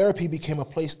 So therapy became a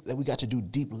place that we got to do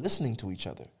deep listening to each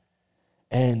other.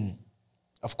 And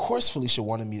of course, Felicia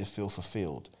wanted me to feel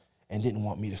fulfilled and didn't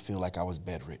want me to feel like I was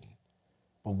bedridden.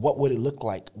 But what would it look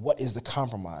like? What is the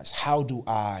compromise? How do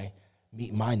I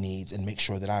meet my needs and make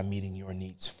sure that I'm meeting your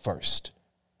needs first?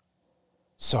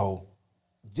 So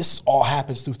this all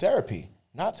happens through therapy,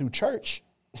 not through church.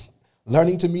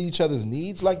 Learning to meet each other's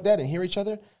needs like that and hear each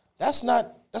other, that's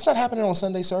not happening on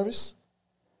Sunday service.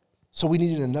 So we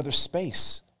needed another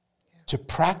space to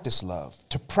practice love,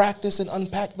 to practice and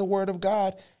unpack the word of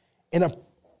God in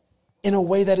a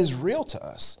way that is real to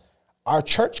us. Our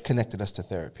church connected us to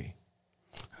therapy.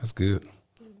 That's good.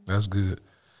 That's good.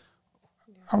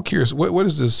 I'm curious, what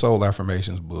is this Soul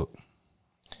Affirmations book?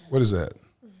 What is that?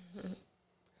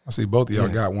 I see both of y'all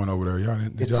got one over there.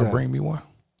 Did y'all bring me one?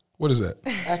 What is that?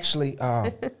 Actually,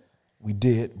 we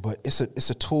did, but it's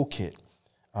a toolkit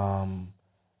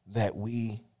that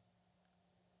we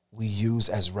use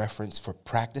as reference for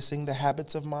practicing the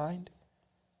habits of mind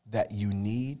that you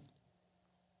need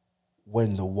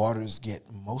when the waters get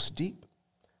most deep.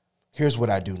 Here's what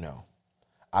I do know.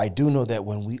 I do know that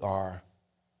when we are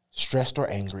stressed or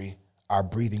angry, our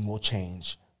breathing will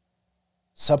change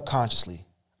subconsciously.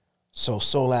 So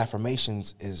Soul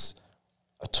Affirmations is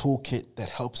a toolkit that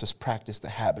helps us practice the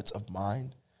habits of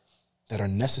mind that are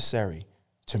necessary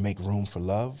to make room for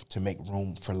love, to make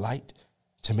room for light,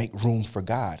 to make room for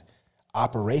God.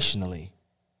 Operationally,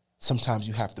 sometimes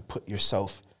you have to put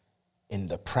yourself in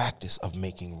the practice of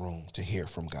making room to hear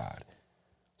from God.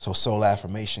 So Soul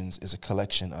Affirmations is a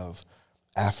collection of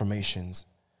affirmations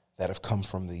that have come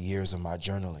from the years of my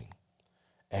journaling.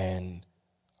 And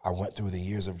I went through the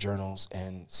years of journals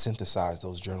and synthesized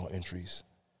those journal entries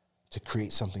to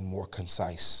create something more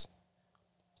concise.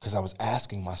 Because I was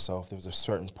asking myself, there was a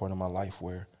certain point in my life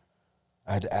where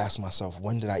I had to ask myself,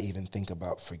 when did I even think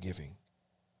about forgiving?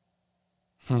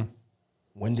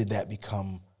 When did that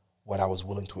become what I was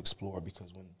willing to explore?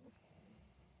 Because when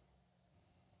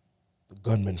the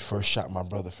gunman first shot my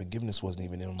brother, forgiveness wasn't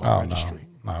even in my registry.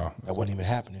 No. That wasn't even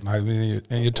happening. Not even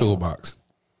in your toolbox.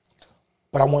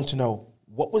 But I want to know,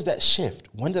 what was that shift?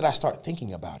 When did I start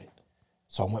thinking about it?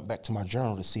 So I went back to my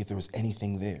journal to see if there was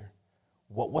anything there.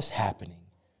 What was happening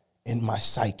in my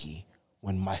psyche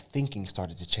when my thinking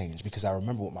started to change? Because I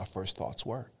remember what my first thoughts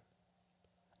were.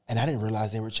 And I didn't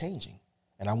realize they were changing.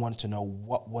 And I wanted to know,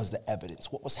 what was the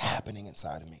evidence? What was happening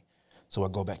inside of me? So I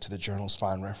go back to the journals,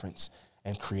 find reference,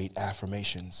 and create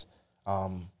affirmations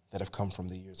that have come from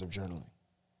the years of journaling.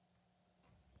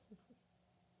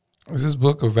 Is this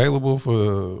book available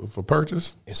for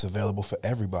purchase? It's available for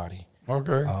everybody.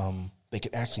 Okay. They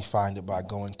can actually find it by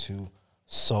going to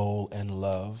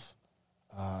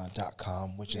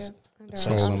soulandlove.com, which is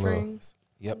Soul and Love.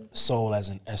 Yep, soul as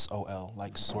in SOL,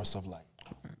 like source of light.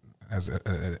 As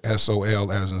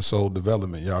SOL as in soul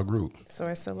development, y'all group.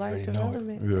 Source of light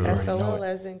development. Yeah. SOL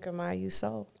as in Kamayu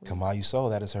Soul. Kamayu Soul,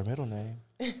 that is her middle name.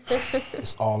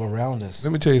 It's all around us.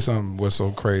 Let me tell you something what's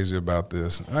so crazy about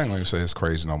this. I ain't going to say it's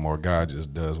crazy no more. God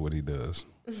just does what he does.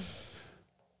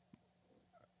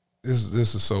 This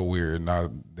is so weird, and I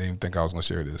didn't even think I was going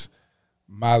to share this.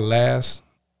 My last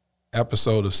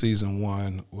episode of season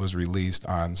 1 was released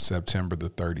on September the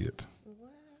 30th.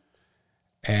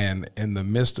 And in the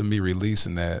midst of me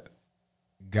releasing that,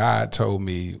 God told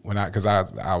me because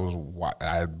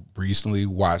I recently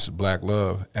watched Black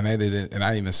Love, and I didn't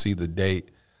even see the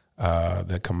date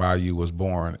that Kamayu was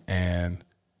born, and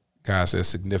God said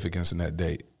significance in that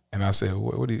date, and I said,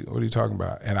 what are you talking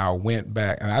about? And I went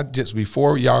back, and I just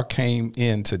before y'all came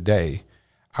in today,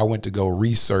 I went to go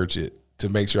research it to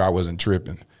make sure I wasn't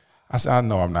tripping. I said, I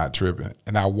know I'm not tripping,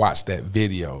 and I watched that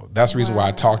video. That's the reason why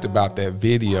I talked about that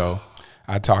video.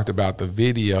 I talked about the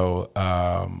video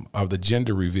of the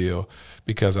gender reveal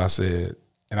because I said,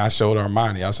 and I showed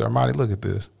Armani. I said, Armani, look at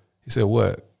this. He said,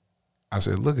 what? I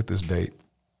said, look at this date.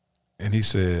 And he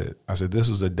said, I said, this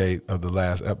was the date of the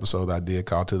last episode I did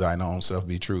called To Thine Own Self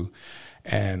Be True.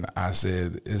 And I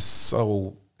said,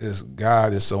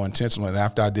 God is so intentional. And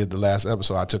after I did the last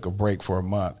episode, I took a break for a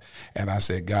month. And I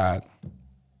said, God,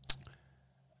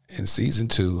 in season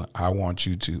 2, I want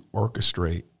you to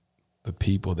orchestrate the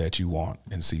people that you want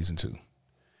in season 2.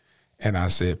 And I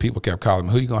said, people kept calling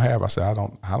me, who you gonna have? I said, I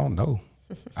don't know.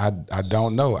 I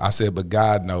don't know. I said, but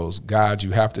God knows. God, you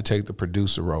have to take the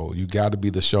producer role. You got to be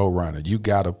the showrunner. You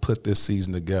got to put this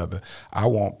season together. I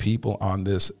want people on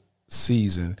this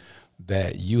season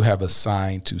that you have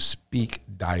assigned to speak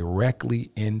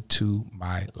directly into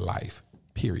my life,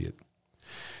 period.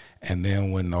 And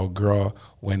then when old girl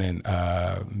went and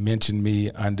mentioned me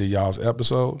under y'all's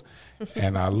episode,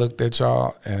 and I looked at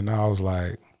y'all and I was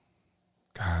like,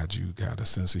 God, you got a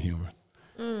sense of humor.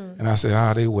 And I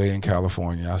said, they way in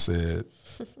California. I said,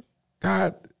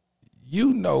 God,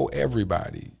 you know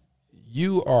everybody.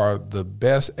 You are the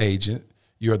best agent.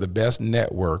 You're the best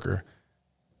networker.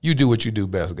 You do what you do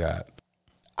best, God.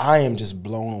 I am just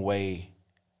blown away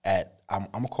at, I'm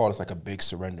going to call this like a big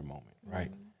surrender moment,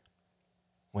 right?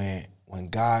 When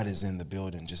God is in the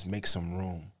building, just make some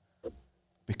room.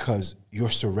 Because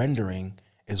your surrendering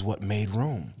is what made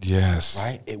room. Yes.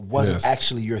 Right? It wasn't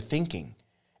actually your thinking.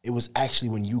 It was actually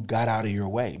when you got out of your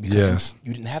way. Because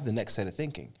you didn't have the next set of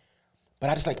thinking. But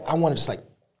I want to just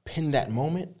pin that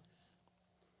moment.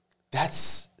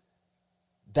 That's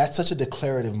such a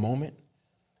declarative moment.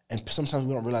 And sometimes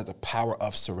we don't realize the power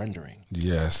of surrendering.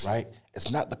 Yes. Right? It's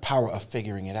not the power of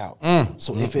figuring it out.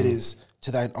 So if it is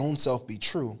to thine own self be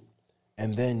true,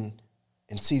 and then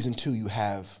in season 2 you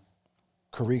have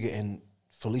Kariga and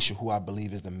Felicia, who I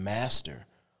believe is the master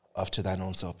of To Thine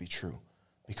Own Self Be True,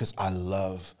 because I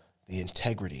love the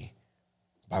integrity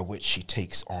by which she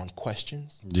takes on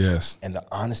questions. Yes. And the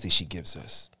honesty she gives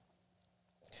us.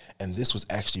 And this was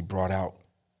actually brought out,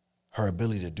 her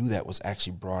ability to do that was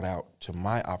actually brought out to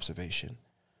my observation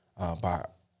by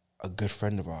a good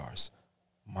friend of ours,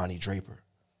 Monty Draper,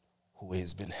 who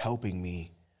has been helping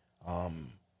me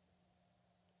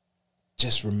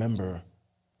just remember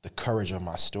the courage of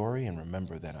my story and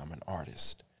remember that I'm an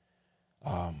artist.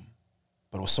 But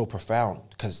it was so profound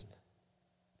because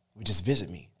he would just visit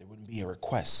me. There wouldn't be a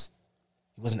request.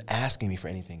 He wasn't asking me for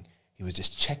anything. He was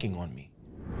just checking on me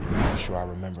and making sure I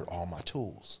remembered all my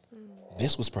tools.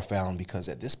 This was profound because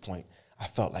at this point, I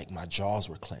felt like my jaws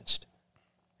were clenched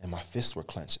and my fists were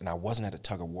clenched, and I wasn't at a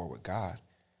tug of war with God.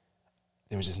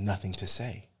 There was just nothing to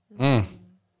say.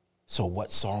 So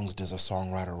what songs does a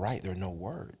songwriter write? There are no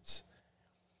words.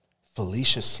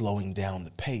 Felicia slowing down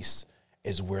the pace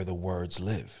is where the words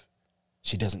live.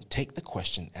 She doesn't take the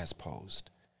question as posed.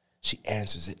 She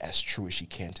answers it as true as she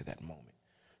can to that moment.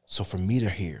 So for me to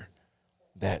hear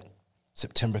that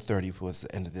September 30th was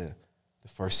the end of the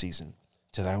first season,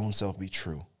 To Thy Own Self Be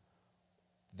True,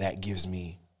 that gives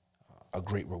me a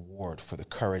great reward for the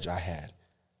courage I had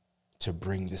to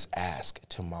bring this ask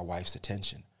to my wife's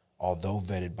attention. Although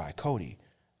vetted by Cody,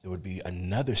 there would be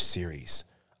another series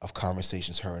of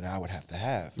conversations her and I would have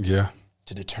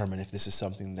to determine if this is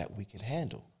something that we can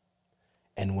handle.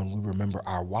 And when we remember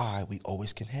our why, we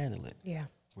always can handle it. Yeah.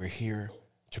 We're here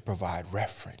to provide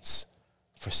reference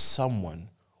for someone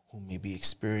who may be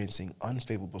experiencing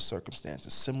unfavorable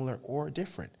circumstances, similar or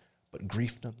different, but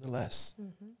grief nonetheless,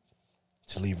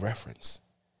 to leave reference.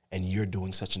 And you're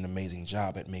doing such an amazing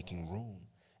job at making room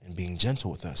and being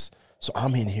gentle with us. So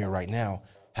I'm in here right now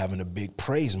having a big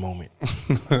praise moment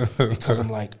because I'm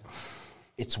like,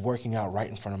 it's working out right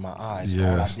in front of my eyes.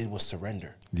 All I did was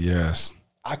surrender. Yes.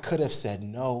 I could have said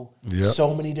no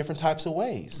so many different types of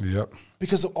ways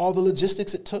because of all the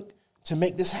logistics it took to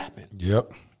make this happen.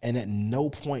 And at no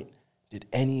point did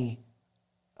any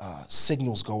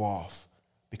signals go off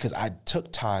because I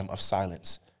took time of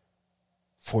silence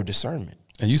for discernment.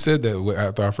 And you said that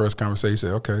after our first conversation, you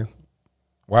said, okay,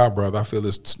 wow, brother, I feel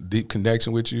this deep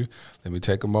connection with you. Let me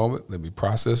take a moment. Let me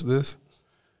process this,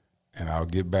 and I'll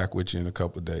get back with you in a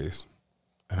couple of days.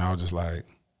 And I was just like,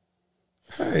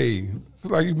 hey, it's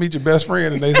like you meet your best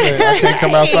friend and they say, I can't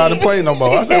come outside and play no more.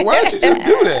 I said, why'd you just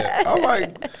do that? I'm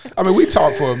like, I mean, we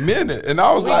talked for a minute and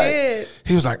I was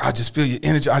he was like, I just feel your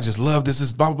energy. I just love this.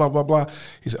 This blah, blah, blah, blah.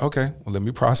 He said, okay, well, let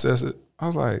me process it. I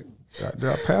was like, did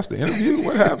I pass the interview?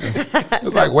 What happened?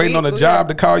 It's like waiting on a job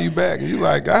to call you back. And you're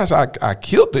like, gosh, I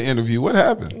killed the interview. What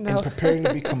happened? No. In preparing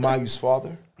to be Kamayu's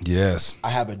father, yes,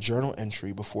 I have a journal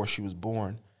entry before she was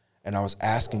born, and I was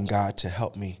asking God to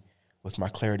help me with my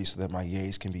clarity so that my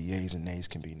yays can be yays and nays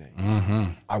can be nays.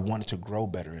 Mm-hmm. I wanted to grow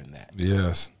better in that.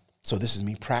 Yes. So this is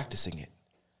me practicing it,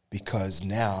 because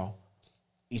now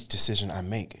each decision I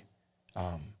make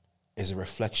is a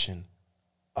reflection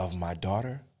of my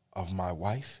daughter, of my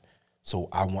wife. So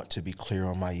I want to be clear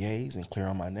on my yays and clear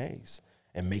on my nays.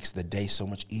 It makes the day so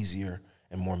much easier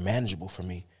and more manageable for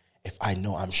me if I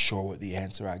know I'm sure what the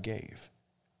answer I gave.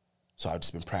 So I've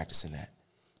just been practicing that.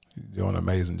 You're doing an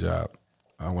amazing job.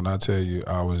 When I tell you,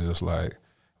 I was just like,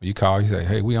 when you call, you say,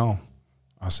 hey, we on.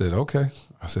 I said, okay.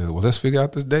 I said, well, let's figure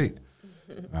out this date.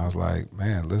 And I was like,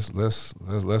 man, let's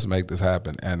make this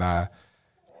happen. And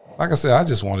like I said, I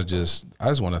just want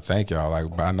to thank y'all.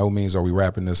 Like, by no means are we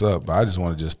wrapping this up, but I just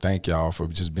want to just thank y'all for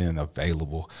just being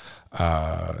available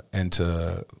and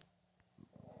to,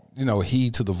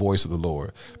 heed to the voice of the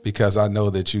Lord, because I know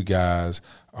that you guys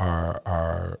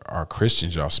are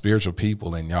Christians, y'all spiritual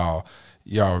people, and y'all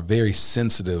are very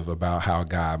sensitive about how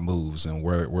God moves and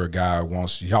where God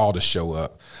wants y'all to show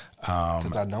up.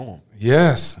 Because I know him.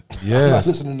 Yes. I'm not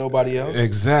listening to nobody else.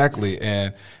 Exactly.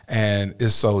 And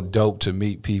it's so dope to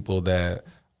meet people that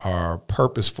are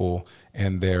purposeful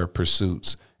in their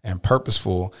pursuits and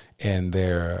purposeful in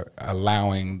their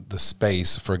allowing the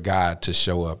space for God to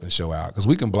show up and show out. Because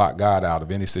we can block God out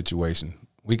of any situation.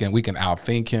 We can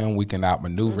outthink him. We can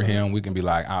outmaneuver him. We can be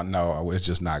like, oh, no, it's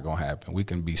just not going to happen. We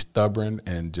can be stubborn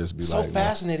and just be so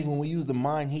fascinating when we use the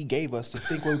mind he gave us to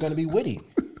think we're going to be witty.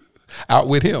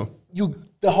 Outwit him.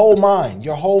 The whole mind,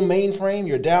 your whole mainframe,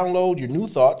 your download, your new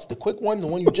thoughts, the quick one, the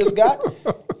one you just got,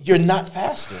 you're not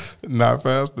faster. Not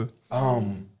faster.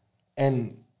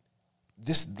 And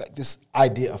this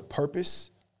idea of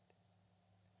purpose,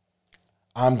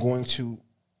 I'm going to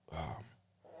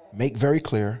make very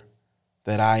clear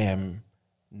that I am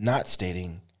not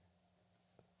stating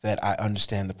that I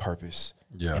understand the purpose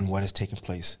and what has taken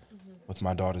place with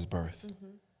my daughter's birth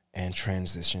and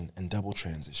transition and double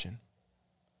transition.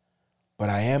 But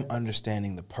I am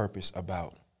understanding the purpose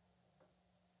about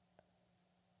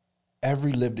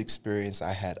every lived experience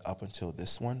I had up until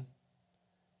this one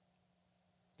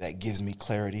that gives me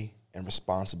clarity and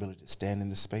responsibility to stand in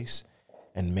this space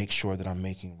and make sure that I'm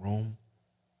making room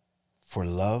for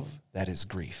love that is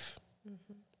grief.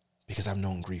 Because I've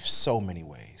known grief so many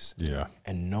ways. Yeah.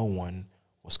 And no one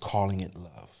was calling it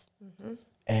love.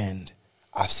 And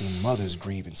I've seen mothers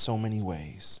grieve in so many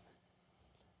ways.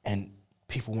 And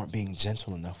people weren't being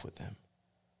gentle enough with them.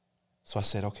 So I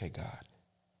said, okay, God,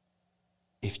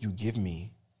 if you give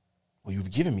me, well, you've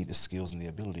given me the skills and the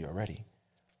ability already,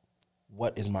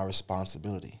 what is my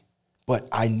responsibility? But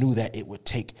I knew that it would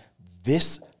take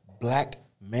this black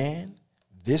man,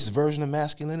 this version of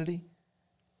masculinity,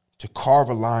 to carve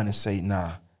a line and say,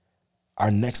 nah, our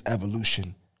next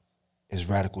evolution is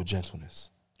radical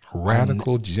gentleness.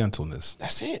 Radical gentleness.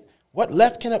 That's it.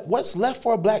 What's left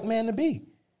for a black man to be?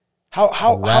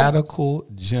 Radical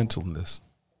gentleness.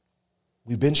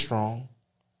 We've been strong,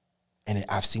 and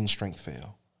I've seen strength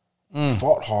fail.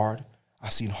 Fought hard,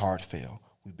 I've seen hard fail.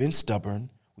 We've been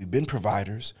stubborn, we've been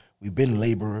providers, we've been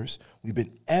laborers, we've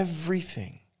been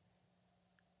everything.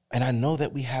 And I know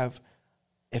that we have,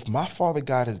 if my Father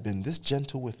God has been this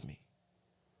gentle with me,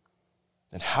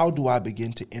 then how do I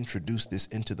begin to introduce this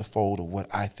into the fold of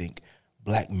what I think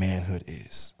black manhood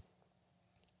is?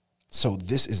 So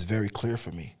this is very clear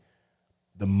for me.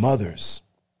 The mothers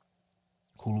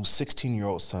who lose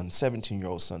 16-year-old sons,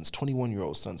 17-year-old sons,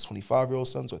 21-year-old sons, 25-year-old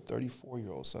sons, or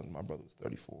 34-year-old sons. My brother was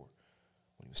 34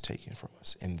 when he was taken from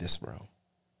us in this realm.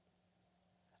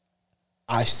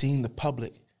 I've seen the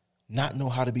public not know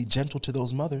how to be gentle to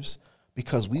those mothers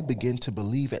because we begin to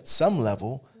believe at some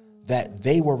level that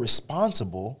they were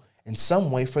responsible in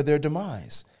some way for their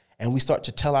demise. And we start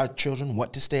to tell our children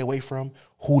what to stay away from,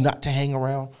 who not to hang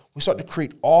around. We start to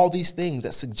create all these things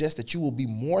that suggest that you will be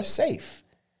more safe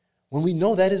when we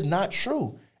know that is not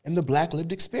true in the black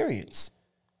lived experience.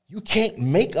 You can't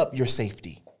make up your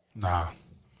safety.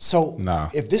 So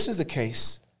if this is the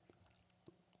case,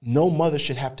 no mother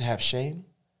should have to have shame,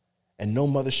 and no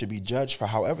mother should be judged for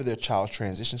however their child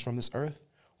transitions from this earth.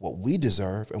 What we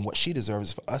deserve and what she deserves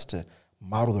is for us to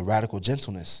model the radical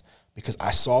gentleness, because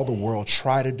I saw the world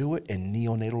try to do it in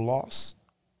neonatal loss.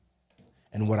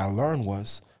 And what I learned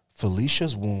was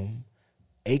Felicia's womb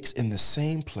aches in the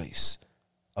same place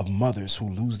of mothers who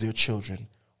lose their children,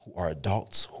 who are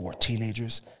adults, who are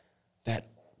teenagers. That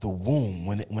the womb,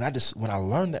 when I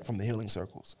learned that from the healing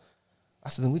circles, I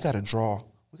said, then we got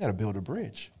to build a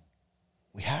bridge.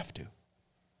 We have to.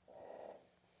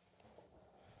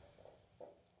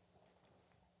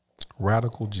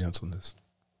 Radical gentleness.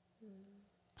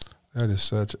 That is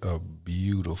such a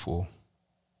beautiful,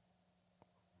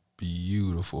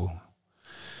 beautiful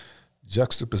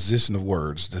juxtaposition of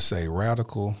words to say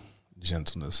radical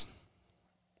gentleness.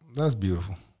 That's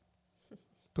beautiful.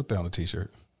 Put that on a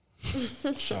t-shirt.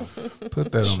 Sure.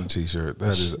 Put that on a t-shirt.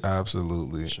 That is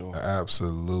absolutely, Sure.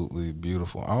 absolutely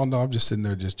beautiful. I don't know. I'm just sitting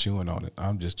there just chewing on it.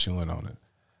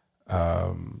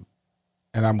 And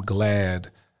I'm glad,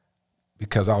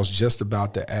 because I was just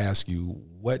about to ask you,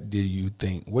 what do you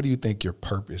think your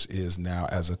purpose is now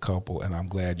as a couple? And I'm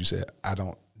glad you said, I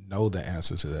don't know the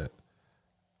answer to that.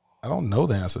 I don't know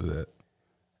the answer to that.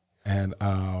 And,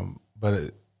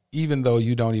 but even though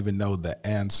you don't even know the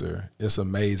answer, it's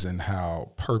amazing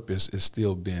how purpose is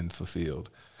still being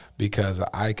fulfilled, because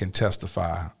I can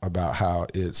testify about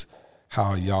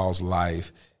how y'all's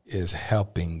life is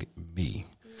helping me.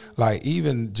 Like,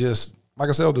 even just, like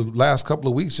I said, over the last couple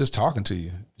of weeks, just talking to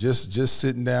you, just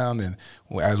sitting down, and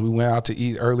as we went out to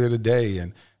eat earlier today,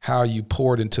 and how you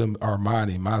poured into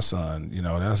Armani, my son,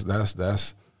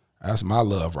 that's my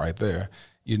love right there.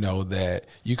 That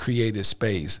you created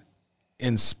space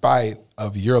in spite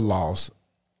of your loss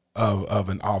of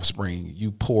an offspring.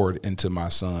 You poured into my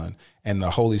son, and the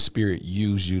Holy Spirit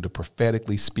used you to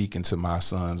prophetically speak into my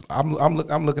sons. I'm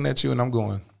looking at you and I'm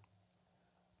going,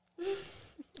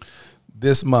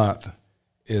 this month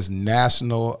is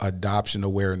National Adoption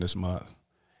Awareness Month,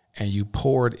 and you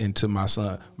poured into my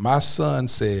son. My son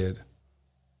said,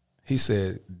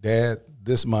 Dad,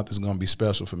 this month is going to be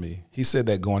special for me. He said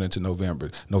that going into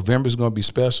November. November is going to be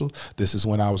special. This is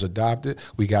when I was adopted.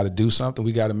 We got to do something.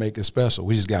 We got to make it special.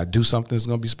 We just got to do something that's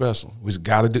going to be special. We just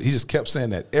got to do. He just kept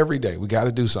saying that every day. We got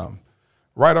to do something.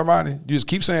 Right, Armani? You just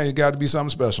keep saying it got to be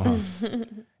something special, huh?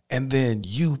 And then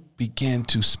you begin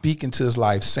to speak into his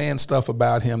life, saying stuff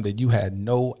about him that you had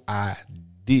no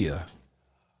idea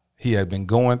he had been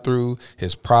going through,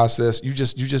 his process. You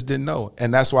just didn't know.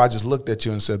 And that's why I just looked at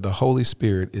you and said, the Holy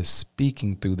Spirit is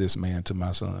speaking through this man to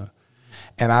my son.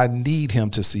 And I need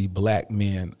him to see black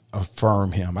men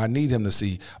affirm him. I need him to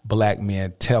see black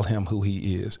men tell him who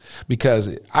he is,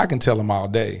 because I can tell him all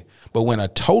day. But when a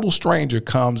total stranger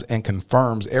comes and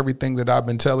confirms everything that I've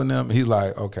been telling him, he's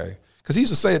like, okay. Because he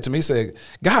used to say it to me. He said,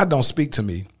 God don't speak to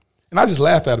me. And I just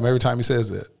laugh at him every time he says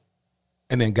that.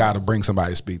 And then God will bring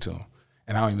somebody to speak to him.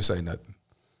 And I don't even say nothing.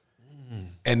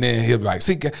 And then he'll be like,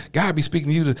 see, God be speaking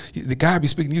to you. God be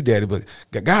speaking to you, Daddy, but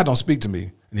God don't speak to me.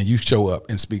 And then you show up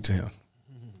and speak to him.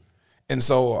 And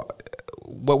so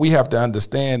what we have to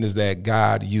understand is that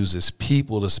God uses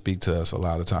people to speak to us a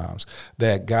lot of times,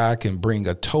 that God can bring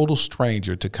a total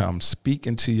stranger to come speak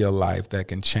into your life that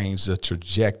can change the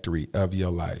trajectory of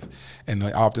your life. And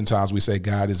oftentimes we say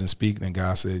God isn't speaking, and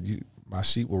God said, my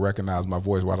sheep will recognize my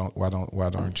voice. Why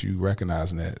aren't you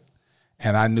recognizing that?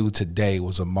 And I knew today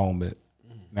was a moment.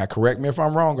 Now, correct me if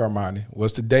I'm wrong, Armani.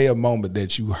 Was today a moment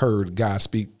that you heard God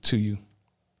speak to you?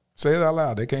 Say it out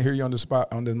loud. They can't hear you on the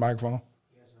spot, on the microphone.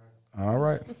 Yes, sir. All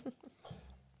right.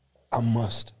 I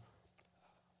must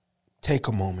take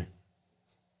a moment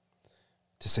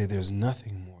to say there's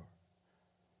nothing more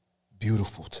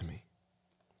beautiful to me,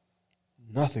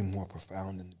 nothing more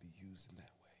profound than to be used in that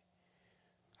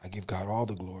way. I give God all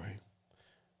the glory.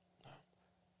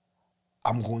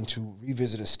 I'm going to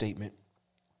revisit a statement.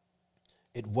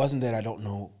 It wasn't that I don't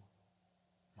know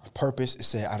my purpose. It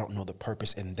said I don't know the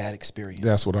purpose in that experience.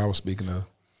 That's what I was speaking of.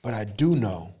 But I do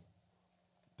know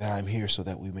that I'm here so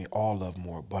that we may all love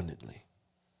more abundantly.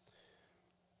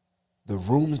 The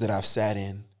rooms that I've sat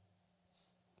in,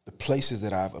 the places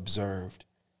that I've observed,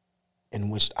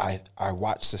 in which I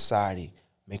watch society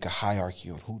make a hierarchy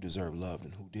on who deserved love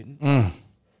and who didn't.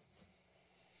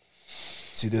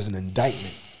 See, there's an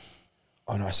indictment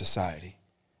on our society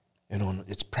and on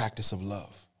its practice of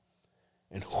love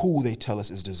and who they tell us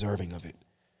is deserving of it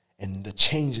and the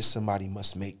changes somebody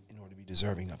must make in order to be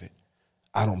deserving of it.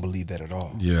 I don't believe that at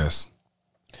all. Yes.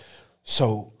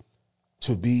 So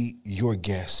to be your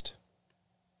guest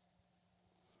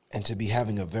and to be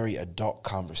having a very adult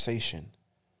conversation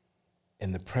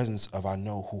in the presence of I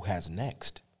know who has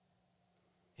next,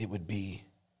 it would be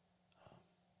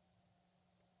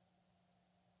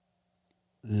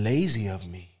lazy of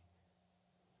me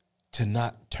to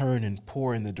not turn and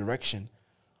pour in the direction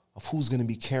of who's going to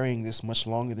be carrying this much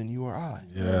longer than you or I.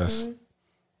 Yes.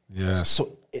 Yes.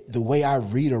 So the way I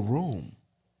read a room,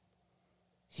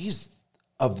 he's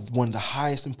of one of the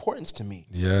highest importance to me.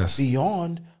 Yes.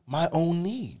 Beyond my own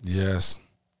needs. Yes.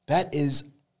 That is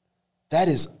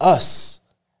us.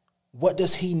 What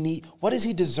does he need? What does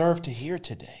he deserve to hear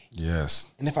today? Yes.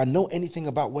 And if I know anything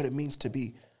about what it means to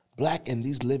be black in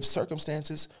these lived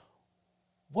circumstances,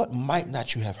 what might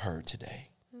not you have heard today?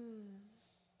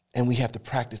 And we have to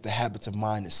practice the habits of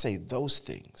mind to say those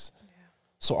things. Yeah.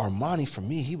 So Armani, for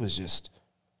me, he was just,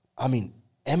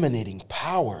 emanating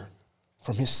power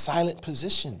from his silent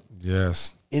position.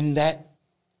 Yes. In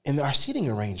our seating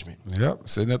arrangement. Yep,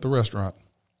 sitting at the restaurant.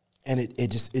 And it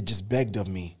just begged of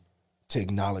me to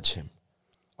acknowledge him.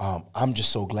 I'm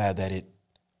just so glad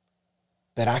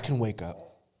that I can wake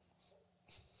up,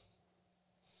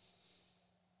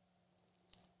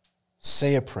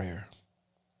 say a prayer,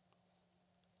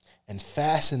 and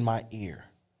fasten my ear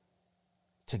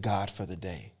to God for the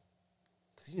day.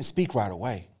 Because he didn't speak right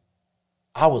away.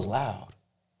 I was loud,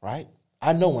 right?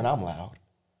 I know when I'm loud.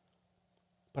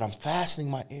 But I'm fastening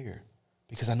my ear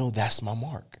because I know that's my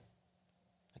mark.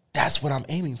 That's what I'm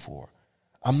aiming for.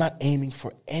 I'm not aiming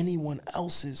for anyone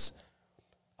else's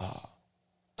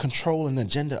control and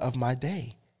agenda of my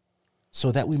day,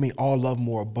 so that we may all love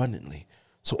more abundantly.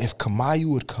 So if Kamayu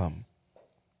would come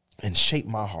and shape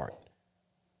my heart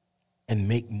and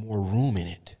make more room in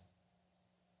it.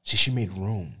 She made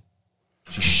room.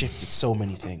 She shifted so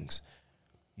many things.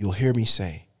 You'll hear me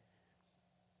say,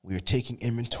 we are taking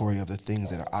inventory of the things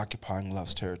that are occupying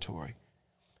love's territory.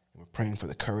 And we're praying for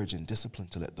the courage and discipline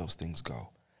to let those things go.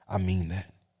 I mean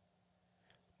that.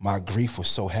 My grief was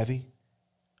so heavy,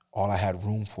 all I had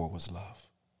room for was love.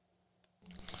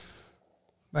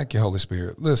 Thank you, Holy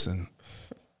Spirit. Listen,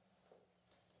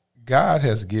 God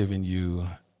has given you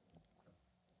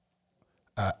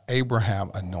an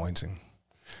Abraham anointing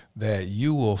that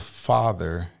you will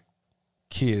father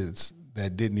kids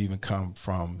that didn't even come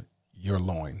from your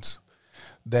loins.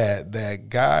 That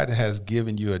God has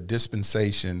given you a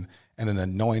dispensation and an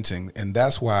anointing, and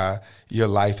that's why your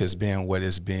life has been what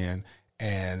it's been.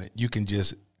 And you can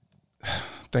just,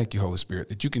 thank you, Holy Spirit,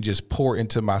 that you can just pour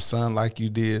into my son like you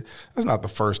did. That's not the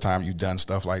first time you've done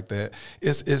stuff like that.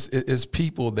 It's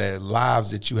people that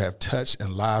lives that you have touched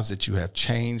and lives that you have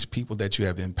changed, people that you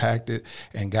have impacted,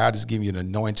 and God has given you an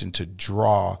anointing to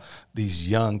draw these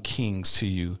young kings to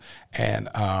you. And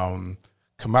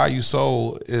Kamayu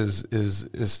Soul is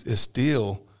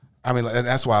still, and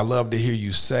that's why I love to hear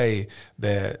you say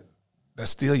that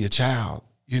that's still your child.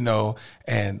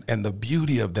 And the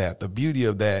beauty of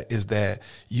that is that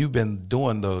you've been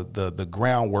doing the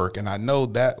groundwork, and I know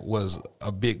that was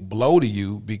a big blow to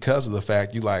you because of the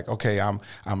fact you like, okay, I'm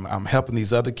helping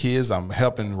these other kids, I'm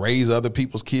helping raise other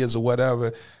people's kids or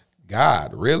whatever.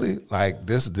 God, really? Like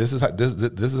this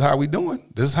is how we doing.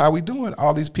 This is how we doing.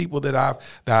 All these people that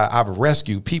I've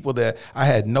rescued, people that I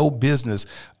had no business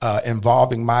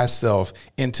involving myself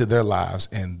into their lives,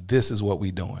 and this is what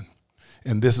we doing.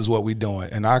 And this is what we're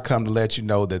doing. And I come to let you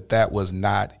know that was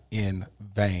not in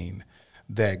vain,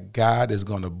 that God is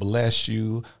going to bless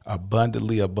you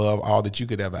abundantly above all that you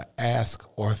could ever ask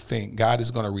or think. God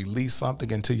is going to release something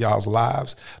into y'all's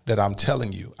lives that I'm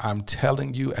telling you,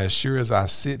 as sure as I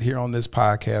sit here on this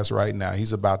podcast right now,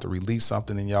 he's about to release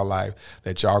something in your life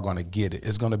that y'all are going to get it.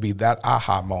 It's going to be that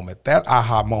aha moment. That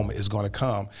aha moment is going to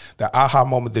come. The aha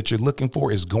moment that you're looking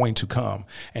for is going to come.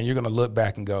 And you're going to look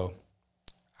back and go,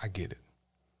 I get it.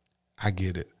 I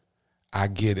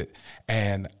get it.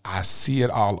 And I see it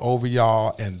all over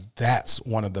y'all. And that's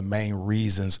one of the main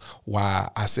reasons why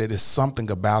I said it's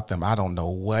something about them. I don't know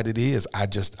what it is. I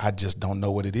just don't know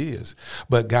what it is.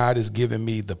 But God has given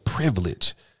me a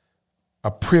privilege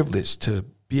to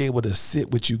be able to sit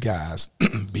with you guys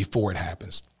before it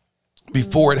happens.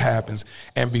 Before it happens,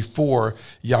 and before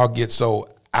y'all get so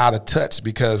out of touch,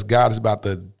 because God is about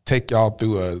to take y'all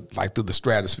through the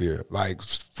stratosphere, like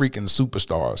freaking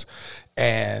superstars.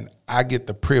 And I get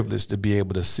the privilege to be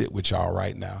able to sit with y'all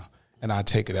right now. And I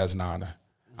take it as an honor.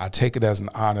 I take it as an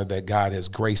honor that God has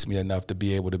graced me enough to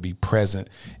be able to be present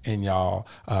in y'all,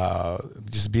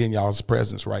 just be in y'all's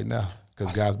presence right now,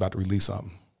 because God's about to release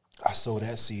something. I sow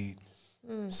that seed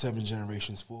 7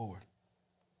 generations forward.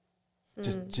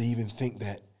 To even think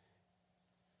that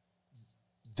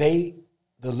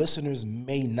the listeners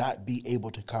may not be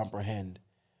able to comprehend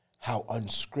how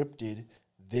unscripted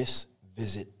this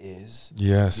visit is.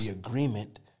 Yes. The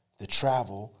agreement, the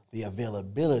travel, the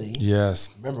availability. Yes.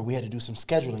 Remember, we had to do some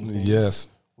scheduling things. Yes.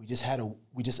 We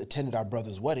just attended our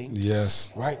brother's wedding. Yes.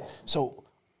 Right? So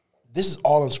this is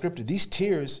all unscripted. These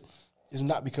tears is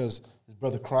not because his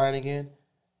brother crying again.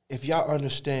 If y'all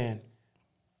understand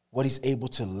what he's able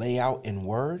to lay out in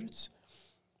words,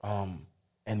 and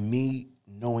me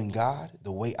knowing God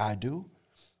the way I do,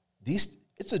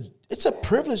 it's a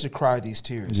privilege to cry these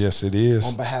tears. Yes, it is.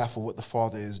 On behalf of what the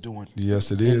Father is doing.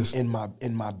 Yes, it is. In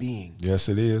my being. Yes,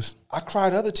 it is. I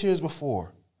cried other tears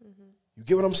before. You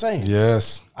get what I'm saying?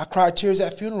 Yes. I cried tears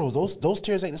at funerals. Those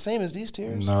tears ain't the same as these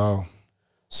tears. No.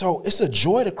 So it's a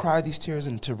joy to cry these tears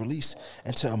and to release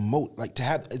and to emote, like to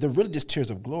have, they're really just tears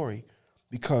of glory,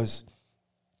 because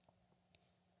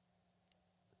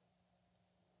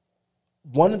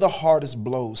one of the hardest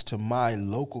blows to my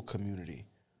local community,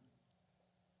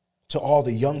 to all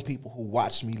the young people who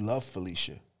watched me love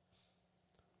Felicia,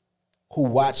 who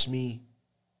watched me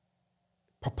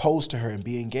propose to her and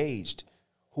be engaged,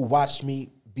 who watched me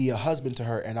be a husband to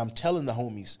her, and I'm telling the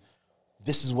homies,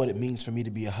 this is what it means for me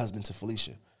to be a husband to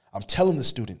Felicia. I'm telling the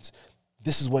students,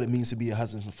 this is what it means to be a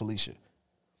husband for Felicia.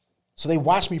 So they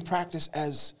watched me practice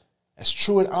as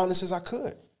true and honest as I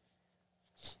could.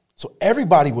 So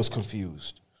everybody was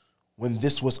confused when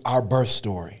this was our birth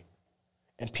story.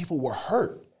 And people were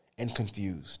hurt and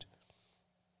confused.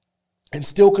 And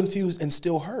still confused and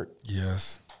still hurt.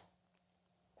 Yes.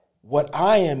 What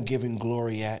I am giving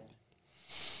glory at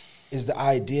is the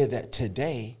idea that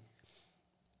today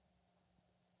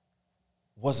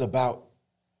was about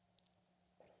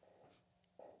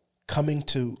coming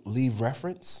to leave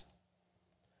reference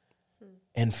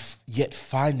and yet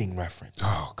finding reference.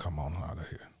 Oh, come on out of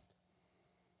here.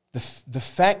 The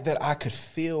fact that I could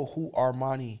feel who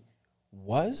Armani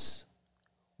was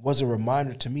a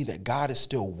reminder to me that God is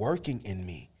still working in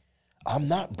me. I'm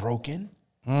not broken.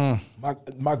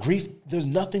 My grief, there's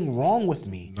nothing wrong with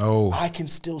me. No. I can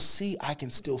still see, I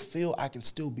can still feel, I can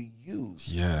still be used.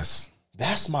 Yes.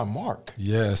 That's my mark.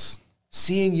 Yes.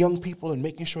 Seeing young people and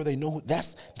making sure they know who,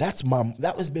 that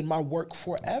has been my work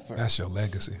forever. That's your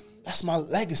legacy. That's my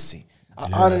legacy. I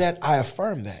honor that, I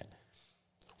affirm that.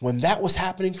 When that was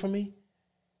happening for me,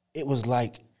 it was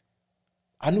like,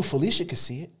 I knew Felicia could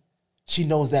see it. She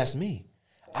knows that's me.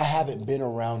 I haven't been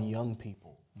around young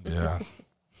people. Yeah.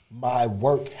 My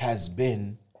work has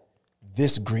been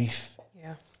this grief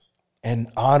Yeah.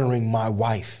 and honoring my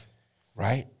wife,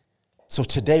 right? So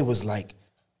today was like,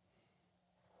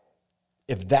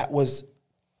 if that was,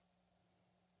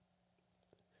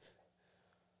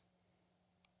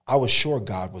 I was sure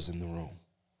God was in the room.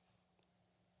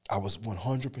 I was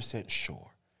 100%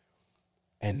 sure.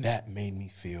 And that made me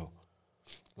feel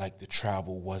like the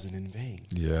travel wasn't in vain.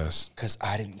 Yes. Because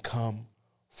I didn't come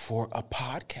for a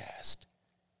podcast.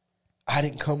 I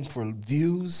didn't come for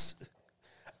views.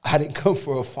 I didn't come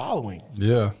for a following.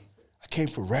 Yeah. I came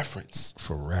for reference.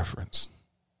 For reference.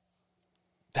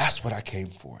 That's what I came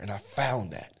for. And I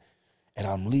found that. And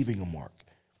I'm leaving a mark.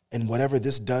 And whatever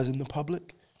this does in the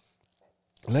public,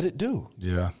 let it do.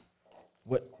 Yeah.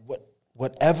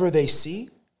 Whatever they see,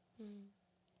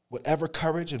 whatever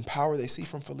courage and power they see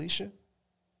from Felicia,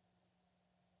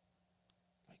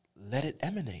 let it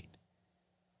emanate.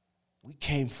 We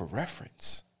came for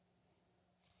reference.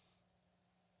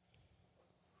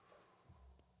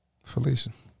 Felicia,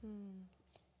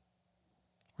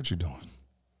 what you doing?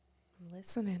 I'm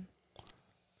listening.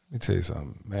 Let me tell you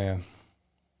something, man.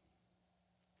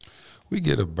 We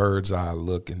get a bird's eye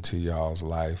look into y'all's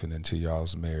life and into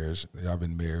y'all's marriage. Y'all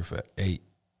been married for 8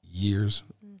 years.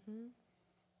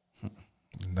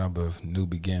 Number of new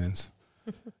beginnings.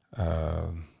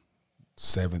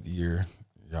 7th year,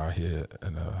 y'all hit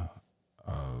an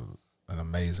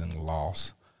amazing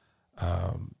loss.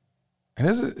 And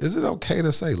is it okay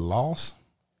to say loss?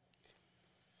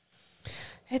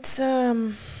 It's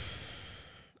I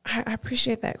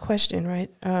appreciate that question, right?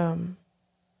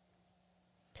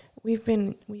 We've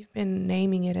been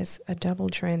naming it as a double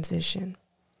transition.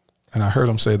 And I heard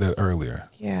him say that earlier.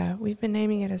 Yeah, we've been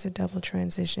naming it as a double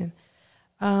transition.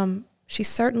 She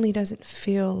certainly doesn't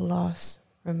feel lost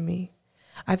from me.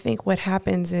 I think what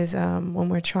happens is when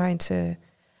we're trying to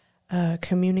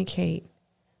communicate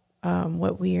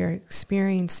what we are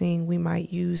experiencing, we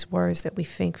might use words that we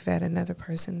think that another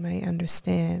person may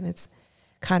understand. It's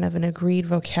kind of an agreed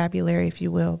vocabulary, if you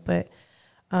will. But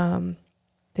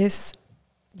this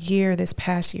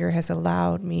past year has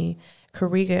allowed me,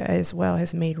 Kariga as well,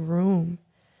 has made room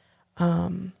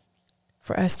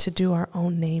for us to do our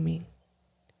own naming.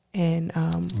 And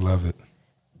love it.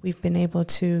 We've been able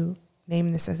to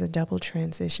name this as a double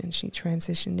transition. She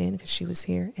transitioned in because she was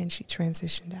here, and she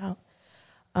transitioned out.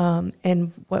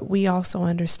 And what we also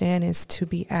understand is to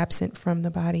be absent from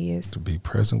the body is to be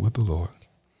present with the Lord.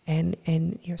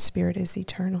 And your spirit is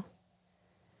eternal.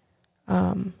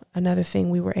 Another thing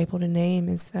we were able to name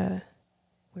is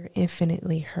we're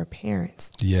infinitely her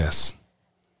parents. Yes.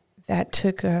 That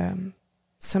took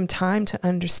some time to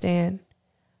understand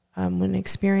when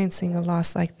experiencing a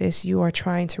loss like this, you are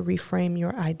trying to reframe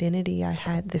your identity. I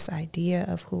had this idea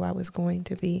of who I was going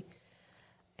to be.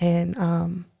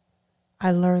 And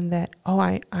I learned that,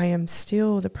 I am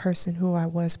still the person who I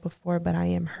was before, but I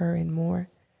am her and more.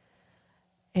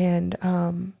 And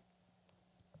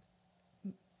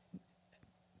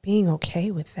being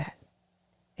okay with that,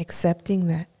 accepting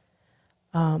that,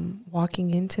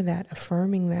 walking into that,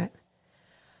 affirming that,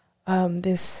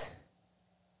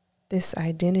 this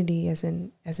identity as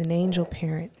an angel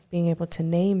parent, being able to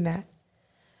name that.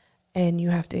 And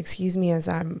you have to excuse me as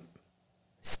I'm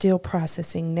still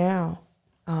processing now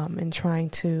and trying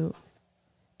to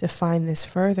define this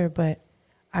further, but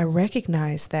I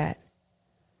recognize that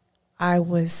I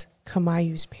was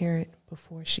Kamayu's parent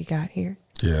before she got here.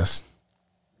 Yes.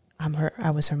 I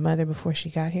was her mother before she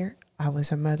got here. I was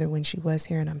her mother when she was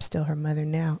here, and I'm still her mother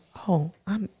now. Oh,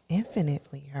 I'm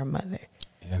infinitely her mother.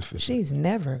 Infinitely. She's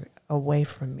never away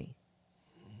from me.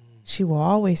 She will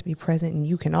always be present, and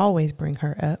you can always bring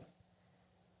her up.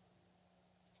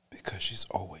 Because she's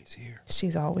always here.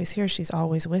 She's always here. She's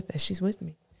always with us. She's with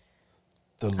me.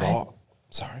 The law,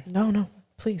 sorry. No,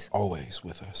 please. Always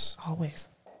with us. Always.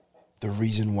 The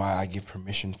reason why I give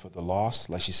permission for the loss,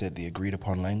 like she said, the agreed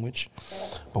upon language.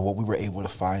 But what we were able to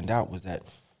find out was that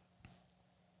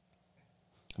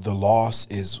the loss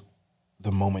is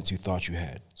the moments you thought you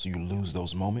had. So you lose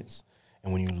those moments.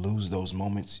 And when you lose those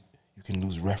moments, you can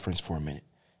lose reference for a minute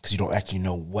because you don't actually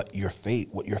know what your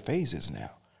phase is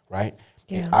now, right?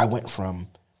 Yeah. I went from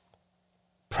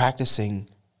practicing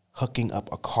hooking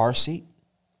up a car seat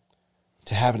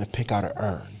to having to pick out an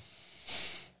urn.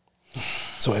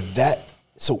 So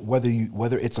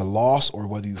whether it's a loss or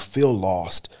whether you feel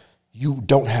lost, you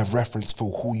don't have reference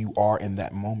for who you are in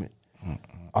that moment.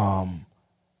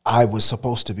 I was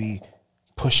supposed to be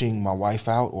pushing my wife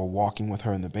out or walking with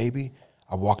her and the baby.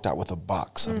 I walked out with a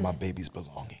box of my baby's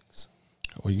belongings.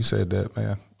 Well, you said that,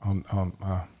 man.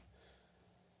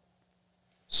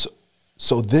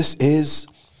 So this is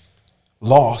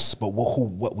loss, but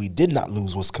what we did not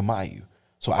lose was Kamayu.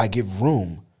 So I give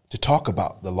room to talk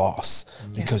about the loss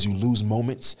because you lose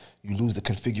moments, you lose the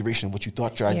configuration of what you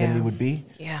thought your identity would be.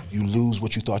 Yeah. You lose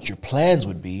what you thought your plans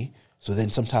would be. So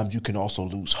then sometimes you can also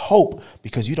lose hope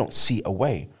because you don't see a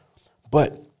way.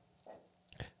 But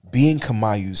being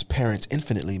Kamayu's parents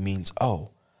infinitely means,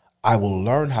 I will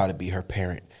learn how to be her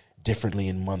parent differently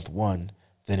in month 1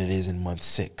 than it is in month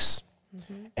 6.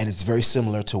 Mm-hmm. And it's very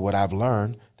similar to what I've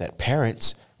learned that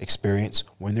parents experience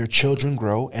when their children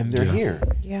grow and they're here.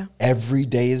 Yeah. Every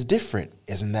day is different.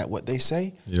 Isn't that what they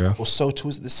say? Yeah. Well, so too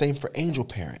is it the same for angel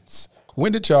parents.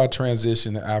 When did y'all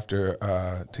transition after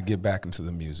to get back into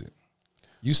the music?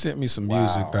 You sent me some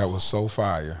music that was so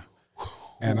fire.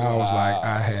 And I was like,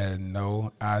 I had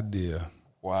no idea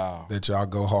that y'all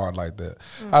go hard like that.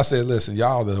 I said, listen,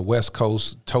 y'all the West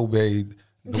Coast Tobe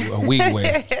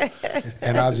Weedway.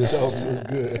 And I just,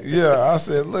 I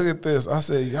said, look at this. I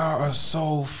said, y'all are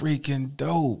so freaking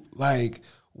dope. Like,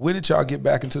 when did y'all get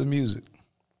back into the music?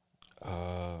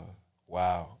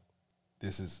 Wow.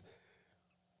 This is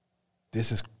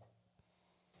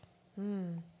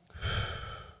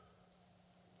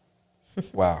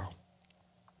wow.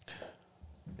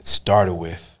 It started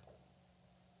with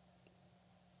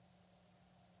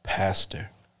Pastor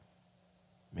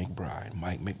McBride,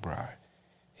 Mike McBride,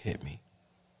 hit me.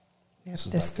 Yep,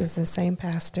 this is the same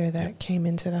pastor that came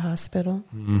into the hospital.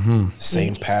 Mm-hmm. The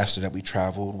same pastor that we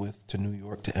traveled with to New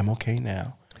York to MOK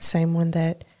now. Same one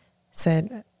that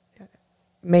said,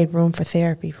 made room for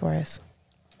therapy for us.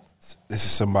 This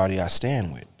is somebody I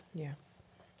stand with. Yeah.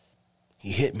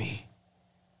 He hit me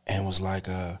and was like,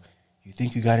 you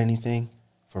think you got anything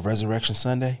for Resurrection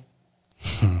Sunday?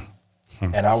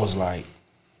 And I was like,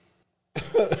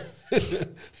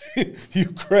 you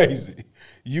crazy.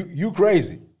 You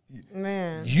crazy.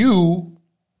 Man.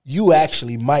 You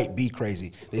actually might be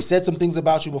crazy. They said some things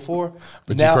about you before,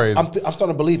 but now I'm starting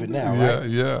to believe it now, right?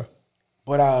 Yeah.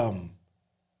 But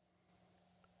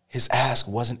his ask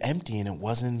wasn't empty and it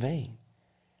wasn't in vain.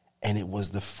 And it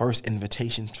was the first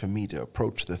invitation for me to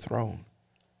approach the throne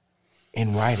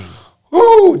in writing.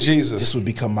 Oh, Jesus. This would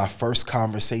become my first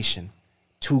conversation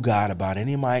to God about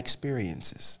any of my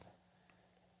experiences.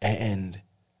 And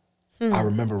I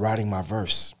remember writing my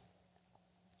verse.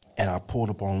 And I pulled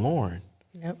up on Lauren.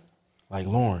 Yep. Like,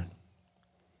 Lauren,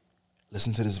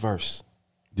 listen to this verse.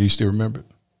 Do you still remember it?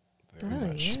 Very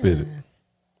much. Yeah. Spit it.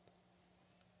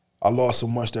 I lost so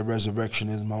much that resurrection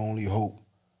is my only hope.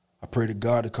 I pray to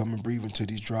God to come and breathe into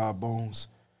these dry bones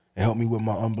and help me with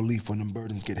my unbelief when the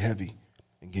burdens get heavy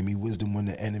and give me wisdom when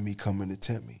the enemy come and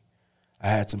tempt me. I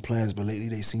had some plans, but lately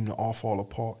they seem to all fall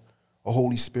apart. Oh,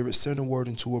 Holy Spirit, send a word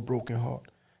into a broken heart.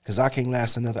 Because I can't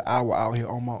last another hour out here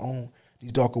on my own.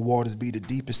 These darker waters be the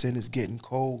deepest and it's getting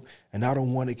cold. And I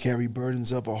don't want to carry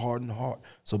burdens of a hardened heart.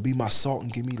 So be my salt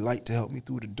and give me light to help me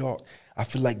through the dark. I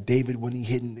feel like David when he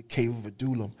hid in the cave of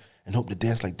Adullam and hope to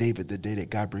dance like David the day that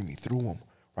God bring me through him.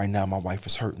 Right now my wife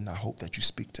is hurting. I hope that you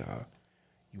speak to her.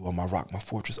 You are my rock, my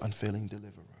fortress, unfailing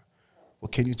deliverer.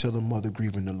 What can you tell a mother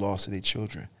grieving the loss of their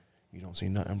children? You don't say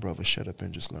nothing, brother. Shut up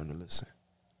and just learn to listen.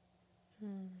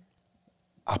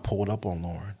 I pulled up on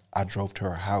Lauren. I drove to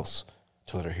her house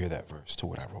to let her hear that verse, to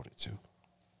what I wrote it to.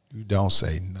 You don't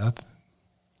say nothing.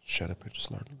 Shut up and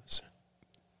just learn to listen.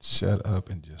 Shut up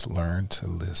and just learn to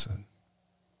listen.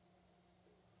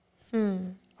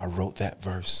 I wrote that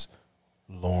verse.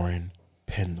 Lauren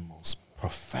penned the most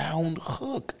profound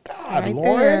hook. God, Right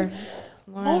Lauren. there.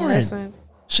 Lauren, listen.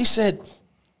 She said,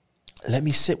 let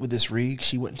me sit with this Reeg.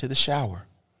 She went into the shower.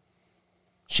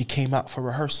 She came out for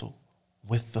rehearsal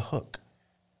with the hook.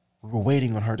 We were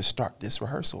waiting on her to start this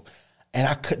rehearsal. And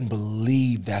I couldn't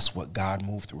believe that's what God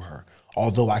moved through her.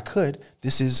 Although I could,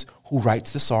 this is who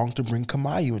writes the song to bring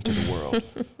Kamayu into the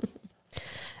world.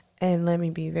 And let me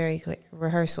be very clear.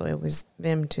 Rehearsal, it was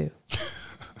them too.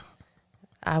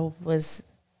 I was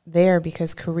there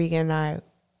because Kariga and I,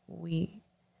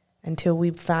 until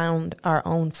we found our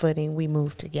own footing, we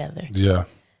moved together. Yeah.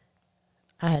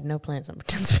 I had no plans on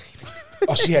participating.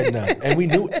 Oh, she had none. And we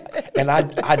knew it. And I knew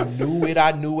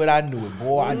it.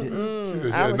 Boy, I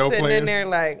didn't. I was no sitting plans? in there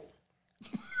like,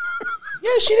 Yeah,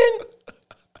 she didn't.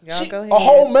 y'all go ahead. A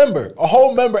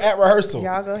whole member at rehearsal.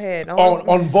 Y'all go ahead.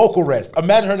 On vocal rest.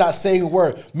 Imagine her not saying a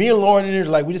word. Me and Lauren in there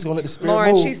like, we just gonna let the spirit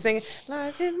Lauren, move. she's singing,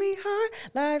 life hit me hard,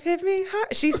 life hit me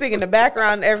hard. She's singing the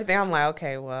background and everything. I'm like,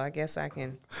 okay, well, I guess I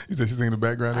can You said she's singing the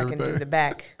background and do everything? the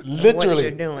back of Literally. what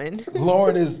you're doing.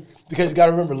 Lauren is, because you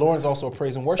gotta remember, Lauren's also a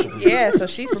praise and worship leader. Yeah, so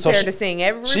she's prepared to sing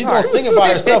every She's part. gonna sing it by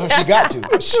herself if she got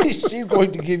to. She's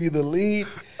going to give you the lead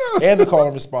and the call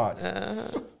and response.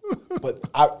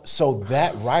 But so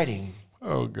that writing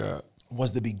Oh, God.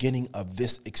 was the beginning of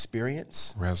this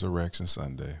experience. Resurrection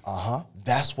Sunday.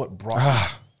 That's what brought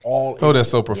me all. Oh, that's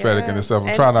so prophetic in Yeah. itself. I'm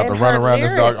And- trying not to and run her around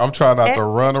this dog. lyrics. I'm trying not to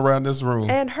And- run around this room.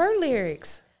 And her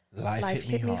lyrics, Life life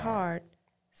hit me hard,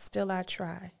 still I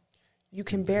try. You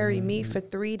can bury me for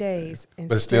 3 days, and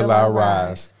But still I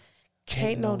rise.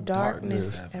 Can't no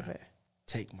darkness ever,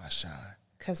 take my shine,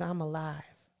 because I'm alive.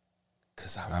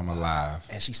 because I'm alive.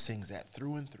 And she sings that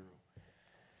through and through.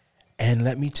 And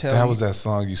let me tell That you, was that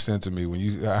song you sent to me.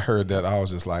 When I heard that, I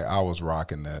was just like, I was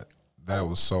rocking that. That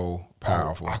was so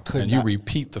powerful. I could and not- you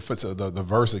repeat the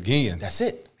verse again. that's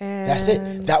it. That's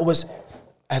it. That was,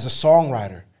 as a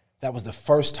songwriter, that was the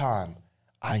first time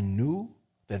I knew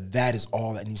that is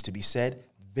all that needs to be said.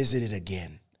 Visit it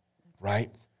again, right?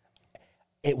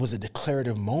 It was a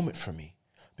declarative moment for me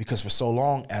because for so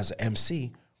long as an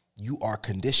MC, you are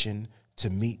conditioned to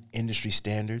meet industry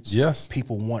standards. Yes.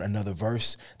 People want another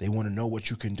verse. They want to know what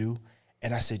you can do.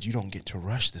 And I said, you don't get to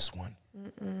rush this one.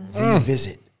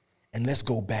 Revisit. And let's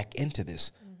go back into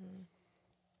this.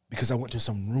 Because I went to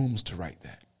some rooms to write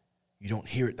that. You don't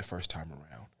hear it the first time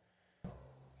around.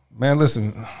 Man,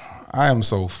 listen, I am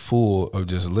so full of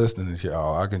just listening to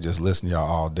y'all. I can just listen to y'all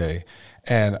all day.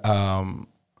 And I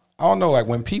don't know, like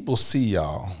when people see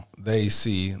y'all, they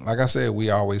see, like I said, we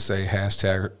always say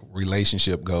hashtag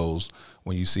relationship goals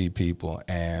when you see people.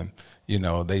 And, you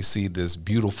know, they see this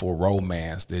beautiful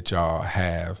romance that y'all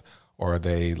have, or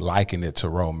they liken it to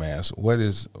romance. What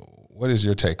is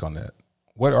your take on that?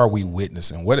 What are we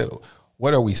witnessing? What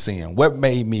are we seeing? What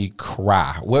made me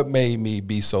cry? What made me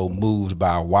be so moved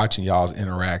by watching y'all's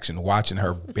interaction, watching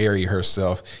her bury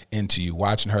herself into you,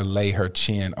 watching her lay her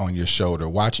chin on your shoulder,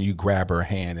 watching you grab her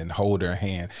hand and hold her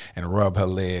hand and rub her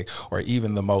leg, or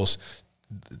even the most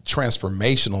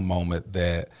transformational moment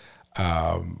that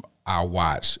I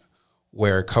watched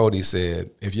where Cody said,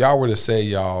 if y'all were to say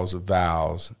y'all's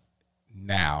vows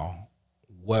now,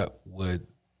 what would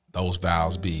those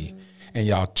vows be? And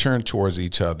y'all turned towards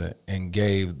each other and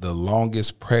gave the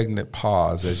longest pregnant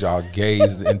pause as y'all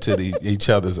gazed into each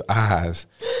other's eyes.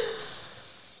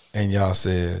 And y'all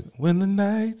said, when the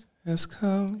night has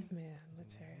come, Man,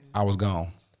 that's serious. I was gone.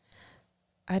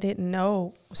 I didn't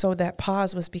know. So that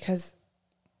pause was because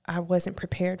I wasn't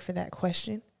prepared for that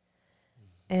question.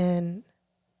 And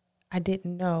I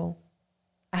didn't know.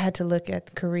 I had to look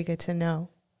at Kariga to know.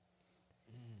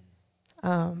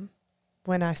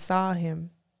 When I saw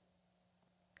him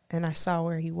and I saw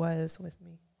where he was with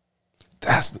me.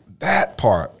 That's that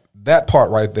part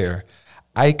right there.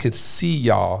 I could see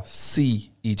y'all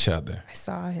see each other. I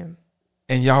saw him.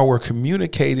 And y'all were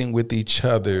communicating with each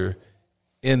other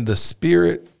in the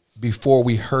spirit before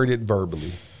we heard it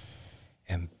verbally.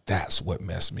 And that's what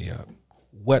messed me up.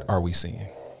 What are we seeing?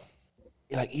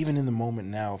 Like, even in the moment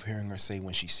now of hearing her say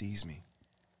when she sees me,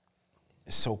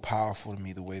 it's so powerful to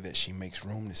me the way that she makes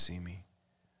room to see me.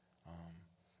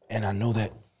 And I know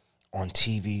that on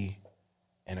TV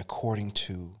and according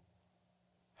to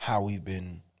how we've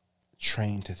been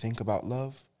trained to think about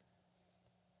love,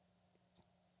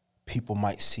 people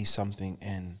might see something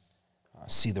and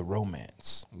see the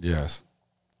romance. Yes.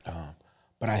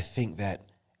 But I think that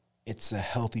it's a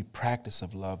healthy practice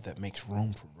of love that makes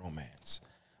room for romance.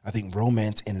 I think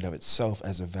romance in and of itself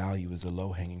as a value is the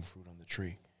low-hanging fruit on the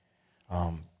tree.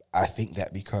 I think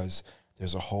that because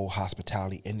there's a whole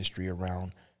hospitality industry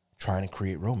around trying to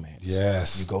create romance.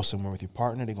 Yes. You go somewhere with your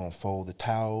partner, they're going to fold the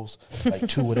towels, like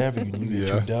two whatever. You need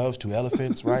 2 doves, 2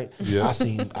 elephants, right? Yeah.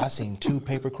 I seen 2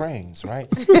 paper cranes, right?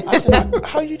 I said,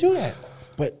 how you do that?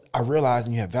 But I realized,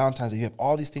 and you have Valentine's Day, you have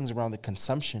all these things around the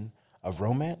consumption of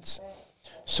romance.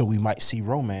 So we might see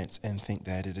romance and think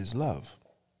that it is love.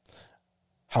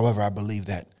 However, I believe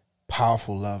that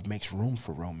powerful love makes room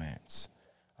for romance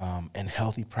and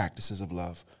healthy practices of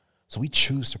love. So we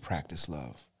choose to practice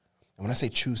love. And when I say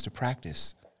choose to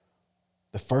practice,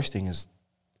 the first thing is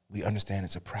we understand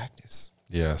it's a practice.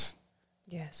 Yes.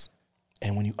 Yes.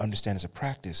 And when you understand it's a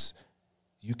practice,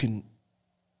 you can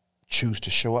choose to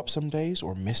show up some days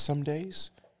or miss some days.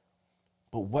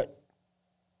 But what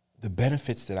the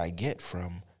benefits that I get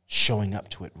from showing up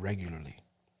to it regularly,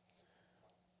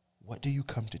 what do you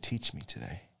come to teach me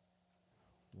today?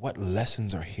 What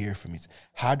lessons are here for me?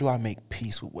 How do I make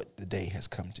peace with what the day has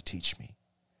come to teach me?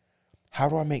 How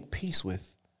do I make peace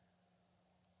with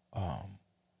a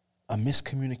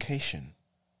miscommunication?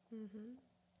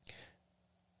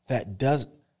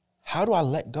 How do I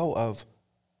let go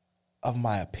of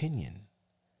my opinion?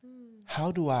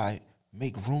 How do I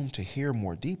make room to hear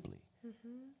more deeply?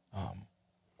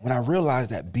 When I realize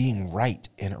that being right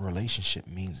in a relationship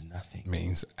means nothing.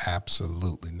 Means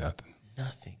absolutely nothing.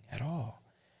 Nothing at all.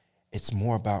 It's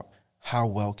more about how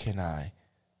well can I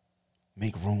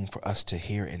make room for us to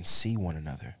hear and see one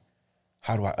another.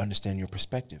 How do I understand your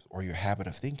perspective or your habit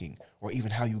of thinking or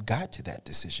even how you got to that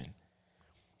decision?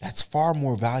 That's far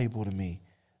more valuable to me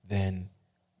than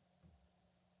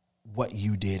what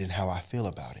you did and how I feel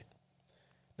about it.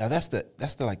 Now that's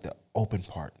the open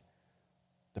part.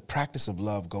 The practice of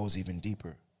love goes even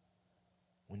deeper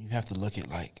when you have to look at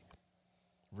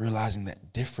realizing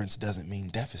that difference doesn't mean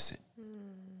deficit.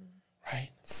 Right?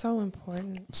 So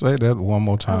important. Say that one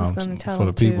more time for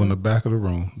the people in the back of the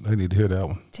room. They need to hear that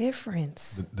one.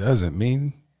 Difference. It doesn't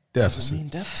mean deficit. Doesn't mean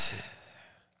deficit.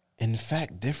 In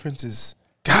fact, difference is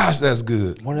Gosh, that's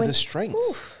good. one of the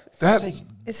strengths.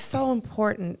 It's so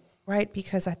important, right?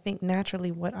 Because I think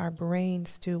naturally what our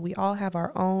brains do, we all have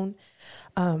our own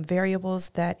variables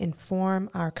that inform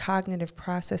our cognitive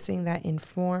processing, that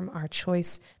inform our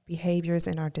choice behaviors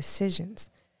and our decisions.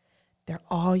 They're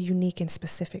all unique and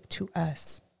specific to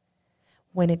us.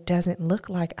 When it doesn't look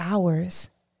like ours,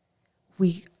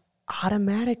 we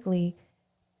automatically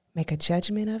make a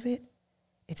judgment of it.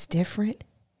 It's different.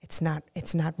 It's not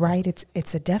right.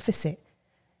 It's a deficit.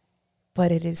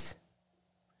 But it is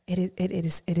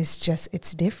just,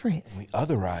 it's different. We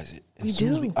otherize it. We as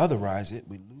soon as do. we otherize it,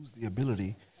 we lose the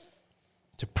ability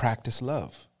to practice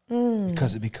love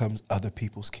because it becomes other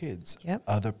people's kids,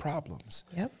 other problems.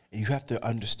 Yep. And you have to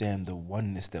understand the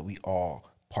oneness that we all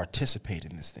participate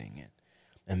in this thing in.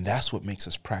 And that's what makes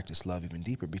us practice love even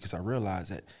deeper, because I realize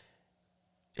that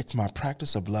it's my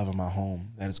practice of love in my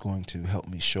home that is going to help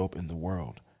me show up in the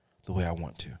world the way I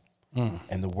want to.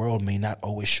 And the world may not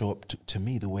always show up to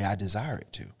me the way I desire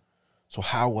it to. So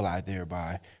how will I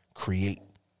thereby create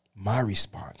my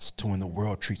response to when the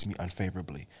world treats me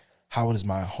unfavorably? How does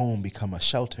my home become a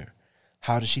shelter?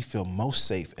 How does she feel most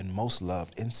safe and most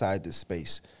loved inside this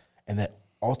space? And that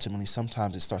ultimately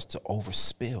sometimes it starts to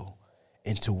overspill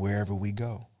into wherever we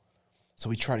go. So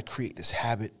we try to create this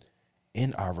habit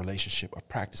in our relationship of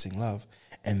practicing love.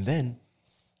 And then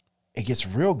it gets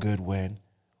real good when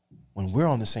we're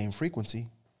on the same frequency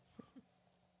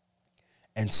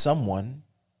and someone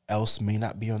else may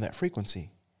not be on that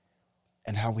frequency,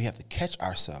 and how we have to catch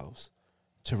ourselves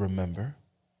to remember,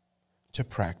 to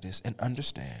practice, and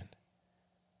understand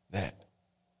that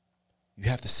you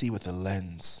have to see with a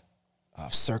lens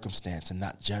of circumstance and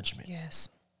not judgment. Yes.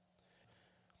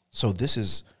 So this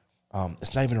is,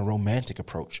 it's not even a romantic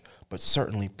approach, but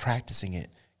certainly practicing it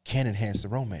can enhance the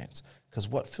romance. Because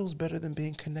what feels better than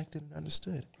being connected and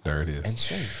understood? There it is. And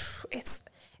safe.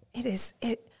 It is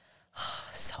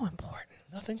so important.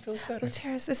 Nothing feels better.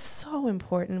 Terrace, is so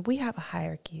important. We have a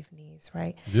hierarchy of needs,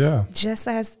 right? Yeah. Just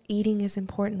as eating is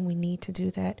important, we need to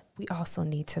do that. We also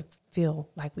need to feel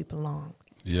like we belong.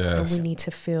 Yes. And we need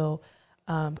to feel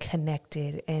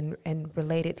connected and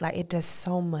related. Like, it does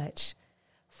so much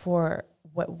for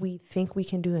what we think we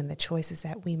can do and the choices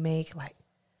that we make. Like,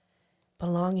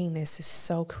 belongingness is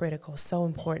so critical, so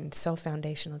important, so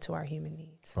foundational to our human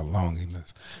needs.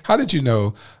 Belongingness. How did you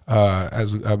know,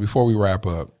 before we wrap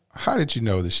up, how did you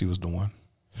know that she was the one?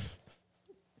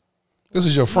 This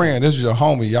is your friend. This is your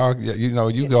homie. Y'all,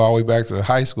 you go all the way back to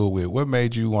high school with. What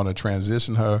made you want to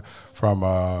transition her from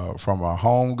a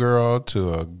homegirl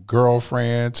to a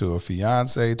girlfriend to a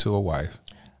fiance to a wife?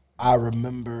 I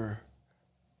remember.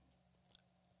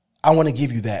 I want to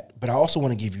give you that, but I also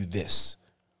want to give you this.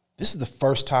 This is the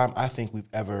first time I think we've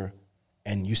ever,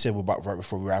 and you said about right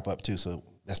before we wrap up too, so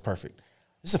that's perfect.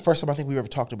 This is the first time I think we've ever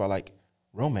talked about like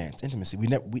romance, intimacy.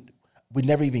 We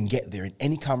never even get there in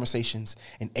any conversations.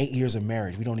 In 8 years of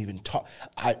marriage, we don't even talk.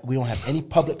 We don't have any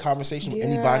public conversation with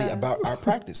anybody about our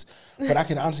practice. But I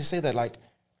can honestly say that, like,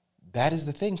 that is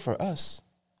the thing for us.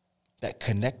 That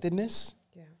connectedness,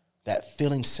 that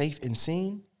feeling safe and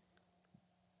seen,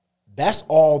 that's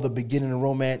all the beginning of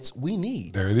romance we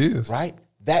need. There it is. Right?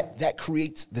 That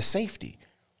creates the safety.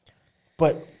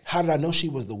 But how did I know she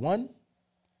was the one?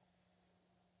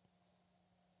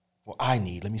 Well,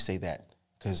 let me say that,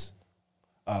 because...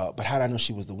 but how did I know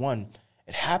she was the one?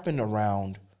 It happened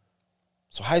around,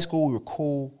 so high school, we were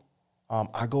cool.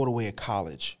 I go away at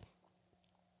college.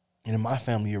 And in my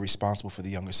family, you're responsible for the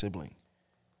younger sibling.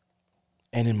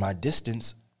 And in my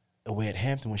distance, away at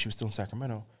Hampton, when she was still in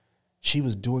Sacramento, she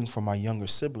was doing for my younger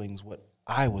siblings what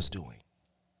I was doing.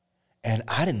 And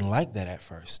I didn't like that at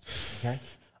first, okay?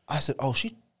 I said,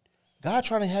 God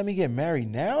trying to have me get married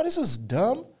now? This is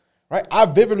dumb, right? I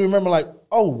vividly remember like,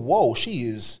 oh, whoa, she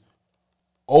is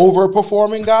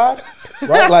overperforming God,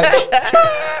 right? Like,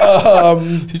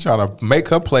 she's trying to make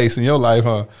her place in your life,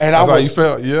 huh? And that's how you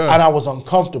felt, yeah. And I was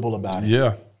uncomfortable about it,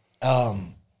 yeah.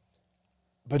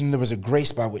 But then there was a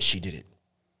grace by which she did it.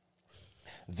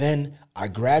 Then I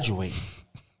graduate.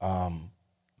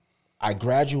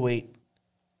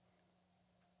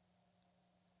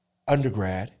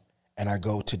 Undergrad, and I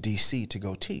go to DC to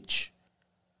go teach.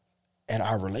 And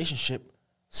our relationship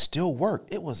still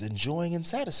worked. It was enjoying and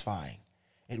satisfying.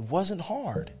 It wasn't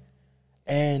hard.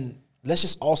 And let's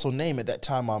just also name at that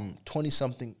time I'm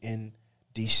 20-something in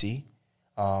DC.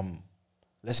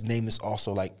 Let's name this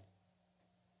also like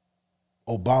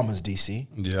Obama's DC.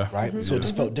 Yeah. Right? So it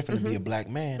just felt different to be a black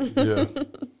man. Yeah.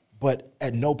 But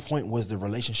at no point was the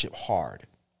relationship hard.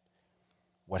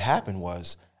 What happened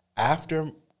was,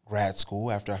 after grad school,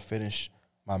 after I finished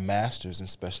my master's in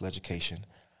special education,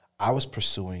 I was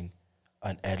pursuing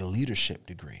an ed leadership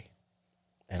degree.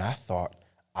 And I thought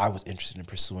I was interested in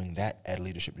pursuing that ed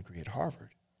leadership degree at Harvard.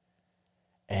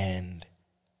 And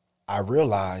I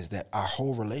realized that our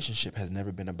whole relationship has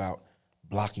never been about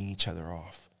blocking each other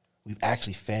off. We've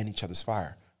actually fanned each other's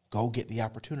fire. Go get the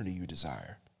opportunity you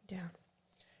desire. Yeah.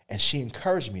 And she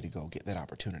encouraged me to go get that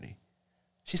opportunity.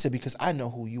 She said, because I know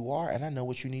who you are and I know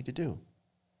what you need to do.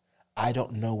 I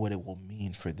don't know what it will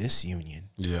mean for this union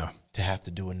to have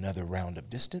to do another round of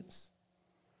distance.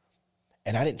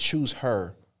 And I didn't choose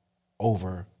her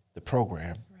over the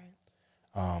program.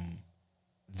 Right.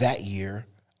 That year,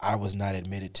 I was not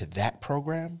admitted to that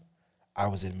program. I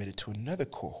was admitted to another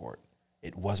cohort.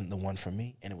 It wasn't the one for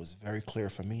me, and it was very clear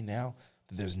for me now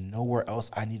that there's nowhere else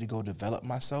I need to go develop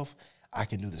myself. I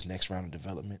can do this next round of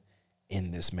development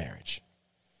in this marriage.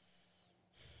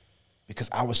 Because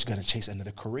I was going to chase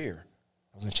another career.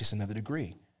 I was going to chase another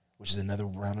degree, which is another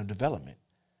round of development.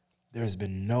 There has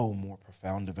been no more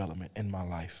profound development in my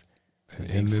life than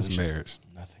in this marriage.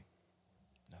 Nothing.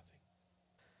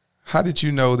 How did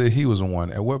you know that he was the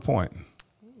one? At what point?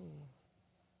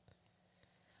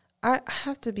 I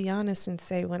have to be honest and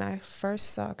say, when I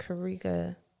first saw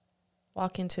Kariga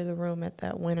walk into the room at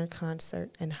that winter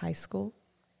concert in high school,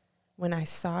 when I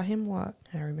saw him walk,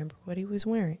 I remember what he was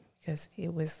wearing, because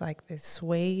it was like this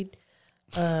suede,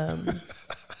 what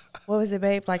was it,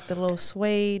 babe? Like the little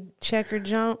suede checker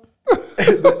jump.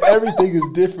 Everything is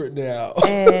different now.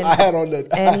 And I had on the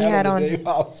Dave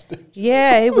Hollister.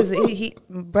 Yeah, it was. He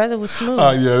brother was smooth.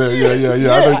 Oh yeah.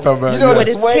 I know you're talking about. You know, with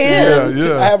his Timbs.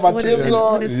 Yeah. I have my Timbs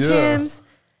on. With his Timbs.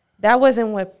 That wasn't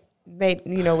what made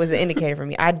was an indicator for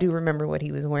me. I do remember what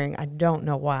he was wearing. I don't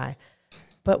know why,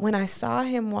 but when I saw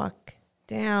him walk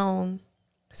down,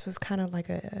 this was kind of like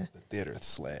the theater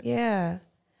slant. Yeah,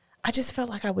 I just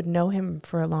felt like I would know him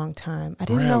for a long time. I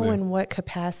didn't know in what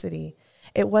capacity.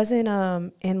 It wasn't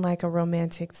in like a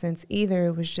romantic sense either.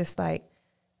 It was just like,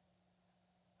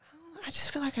 I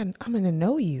just feel like I'm going to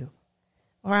know you,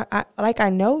 or I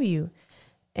know you.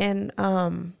 And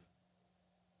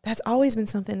that's always been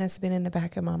something that's been in the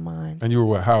back of my mind. And you were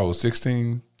what? How old?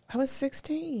 16? I was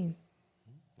 16.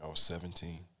 I was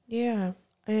 17. Yeah.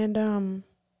 And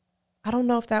I don't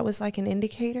know if that was like an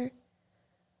indicator.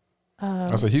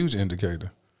 That's a huge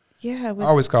indicator. Yeah, it was. I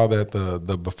always call that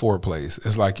the before place.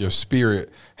 It's like your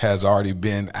spirit has already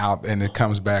been out and it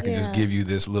comes back and just give you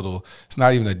this little, it's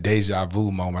not even a deja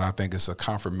vu moment. I think it's a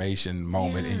confirmation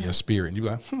moment in your spirit. And you're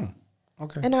like,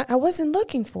 okay. And I wasn't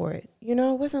looking for it. You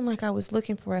know, it wasn't like I was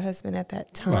looking for a husband at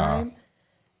that time.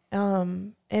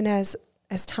 And as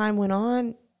time went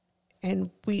on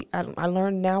and I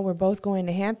learned now we're both going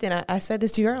to Hampton. I said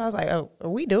this to her. I was like, oh, are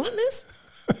we doing this?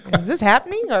 Is this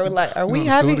happening? Or like, are we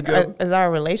having, is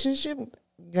our relationship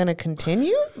going to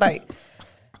continue? Like,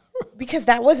 because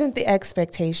that wasn't the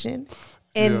expectation.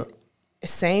 And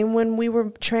same when we were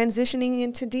transitioning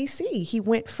into DC, he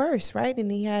went first, right? And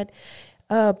he had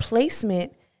a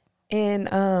placement in,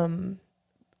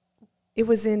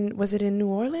 was it in New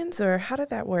Orleans or how did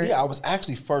that work? Yeah, I was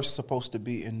actually first supposed to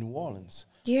be in New Orleans.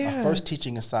 Yeah. My first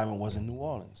teaching assignment was in New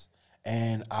Orleans.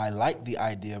 And I liked the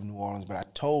idea of New Orleans, but I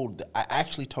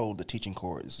actually told the teaching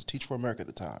corps, this was Teach for America at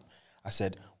the time, I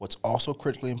said, what's also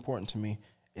critically important to me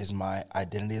is my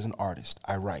identity as an artist.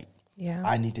 I write. Yeah.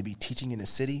 I need to be teaching in a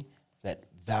city that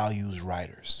values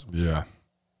writers. Yeah.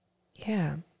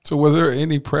 Yeah. So was there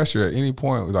any pressure at any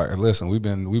point? Like, listen, we've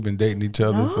been dating each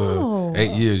other for 8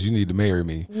 years. You need to marry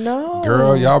me. No.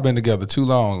 Girl, y'all been together too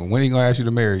long. When are you going to ask you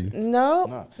to marry you?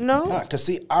 No. Because,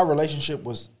 see, our relationship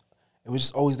was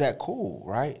just always that cool,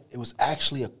 right? It was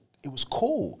actually, it was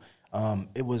cool.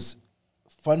 It was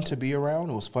fun to be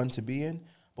around. It was fun to be in.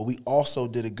 But we also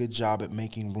did a good job at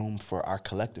making room for our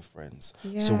collective friends.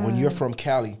 Yeah. So when you're from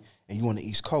Cali and you're on the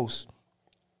East Coast,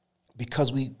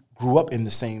 because we grew up in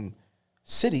the same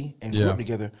city and grew up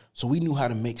together, so we knew how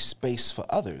to make space for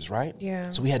others, right?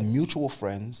 Yeah. So we had mutual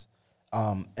friends,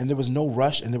 and there was no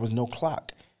rush and there was no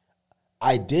clock.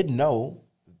 I did know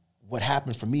what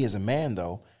happened for me as a man,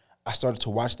 though. I started to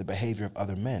watch the behavior of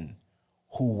other men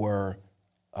who were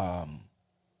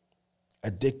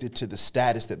addicted to the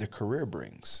status that their career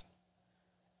brings,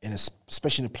 and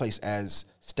especially in a place as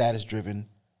status-driven,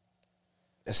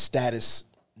 as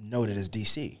status-noted as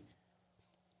DC.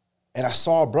 And I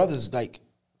saw brothers like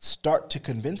start to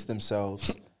convince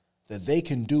themselves that they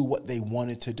can do what they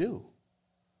wanted to do,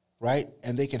 right?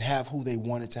 And they can have who they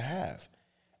wanted to have.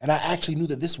 And I actually knew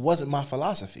that this wasn't my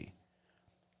philosophy.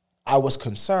 I was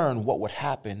concerned what would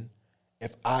happen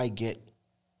if I get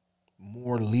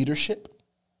more leadership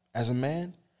as a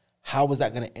man. How was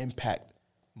that going to impact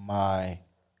my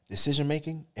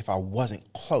decision-making if I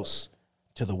wasn't close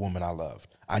to the woman I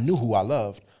loved? I knew who I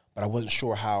loved, but I wasn't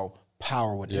sure how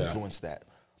power would influence that.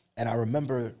 And I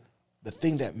remember the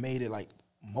thing that made it like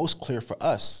most clear for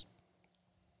us,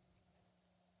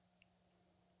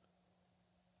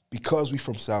 because we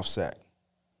from South Sac,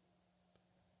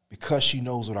 because she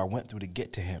knows what I went through to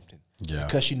get to Hampton,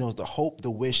 because she knows the hope,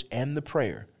 the wish, and the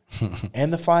prayer,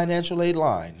 and the financial aid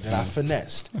line that I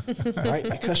finessed, right?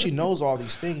 Because she knows all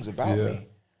these things about me,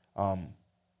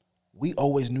 we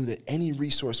always knew that any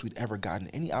resource we'd ever gotten,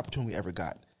 any opportunity we ever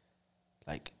got,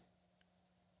 like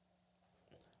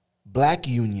black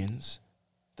unions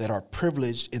that are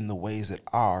privileged in the ways that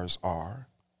ours are,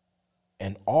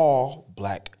 and all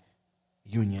black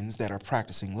unions that are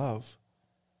practicing love,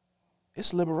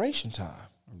 it's liberation time.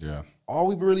 Yeah. All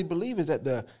we really believe is that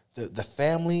the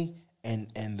family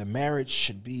and the marriage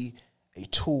should be a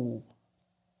tool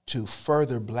to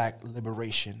further black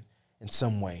liberation in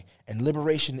some way. And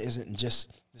liberation isn't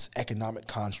just this economic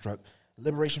construct.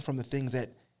 Liberation from the things that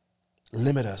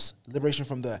limit us. Liberation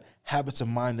from the habits of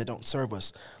mind that don't serve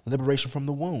us. Liberation from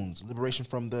the wounds. Liberation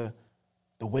from the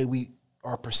way we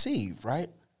are perceived, right?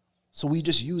 So we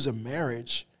just use a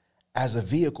marriage as a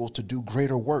vehicle to do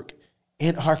greater work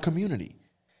in our community.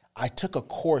 I took a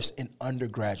course in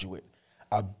undergraduate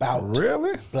about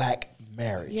black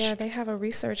marriage. Yeah, they have a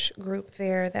research group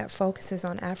there that focuses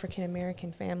on African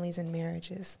American families and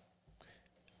marriages.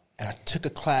 And I took a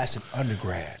class in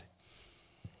undergrad.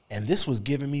 And this was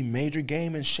giving me major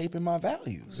game and shaping my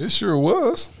values. It sure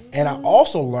was. And I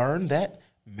also learned that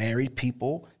married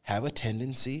people have a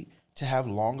tendency to have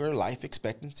longer life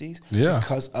expectancies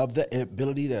because of the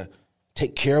ability to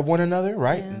take care of one another,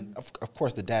 right? Yeah. And of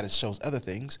course, the data shows other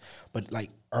things, but like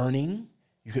earning,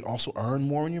 you can also earn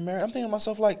more when you're married. I'm thinking to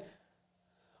myself like,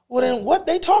 well, then what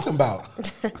they talking about?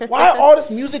 Why are all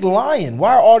this music lying?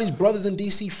 Why are all these brothers in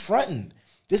D.C. fronting?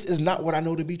 This is not what I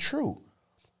know to be true.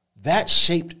 That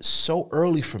shaped so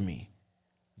early for me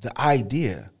the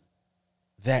idea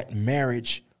that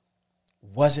marriage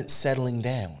wasn't settling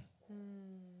down.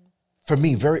 For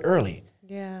me, very early.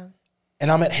 Yeah.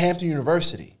 And I'm at Hampton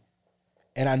University,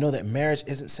 and I know that marriage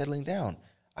isn't settling down.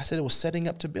 I said it was setting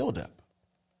up to build up.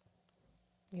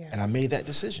 Yeah. And I made that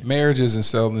decision. Marriage isn't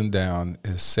settling down,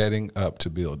 it's setting up to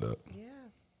build up. Yeah.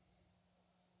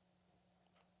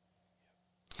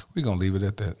 We're going to leave it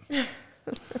at that.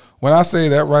 When I say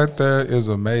that right there is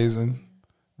amazing,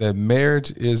 that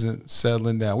marriage isn't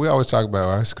settling down. We always talk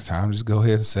about, it's time to just go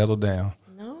ahead and settle down.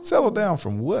 No. Settle down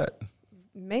from what?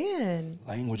 Man.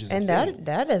 Language is and that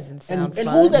doesn't sound fun. And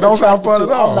who's that don't sound fun at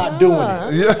all. I'm not doing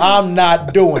it. Yeah. I'm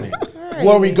not doing it. Right.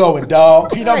 Where we going,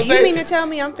 dog? You know what I'm saying? You mean to tell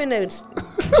me I'm finna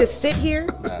just sit here?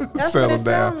 That's settle what it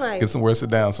down. sound like. Get somewhere, sit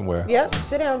down somewhere. Yep,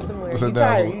 sit down somewhere. Sit You're down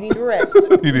tired. somewhere. You need to rest.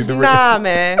 You need to rest. Nah,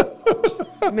 man.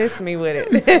 Miss me with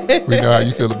it. We know how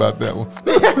you feel about that one.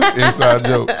 Inside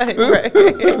joke.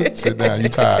 Sit down. You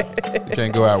tired. You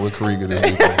can't go out with Kariga this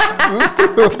weekend.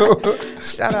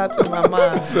 Shout out to my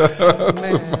mom.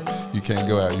 You can't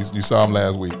go out. You saw him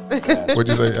last week. What'd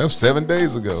you say? That was 7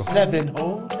 days ago. 7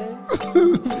 whole days.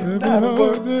 7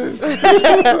 whole days.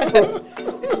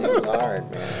 She's hard,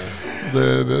 man.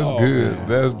 Man, that's good. Man.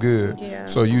 That's good. Yeah.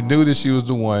 So you knew that she was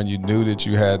the one. You knew that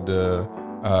you had to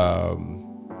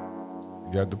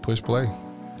push play.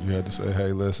 You had to say,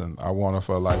 hey, listen, I want her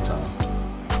for a lifetime.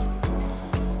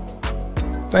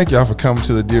 Thank y'all for coming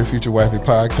to the Dear Future Wifey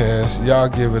podcast. Y'all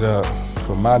give it up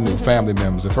for my new family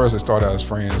members. At first they started out as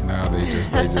friends. Now they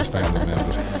just family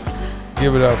members.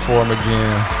 Give it up for them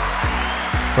again.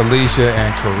 Felicia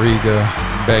and Kariga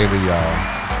Bailey,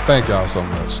 y'all. Thank y'all so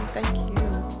much. Thank you.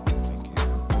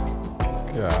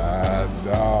 God,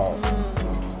 dog.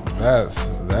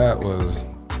 That was,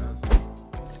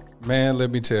 man,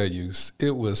 let me tell you,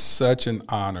 it was such an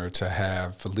honor to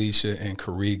have Felicia and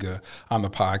Kariga on the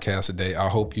podcast today. I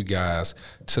hope you guys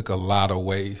took a lot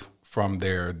away from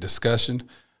their discussion.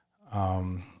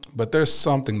 But there's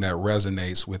something that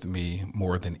resonates with me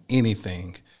more than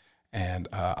anything. And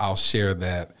I'll share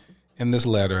that in this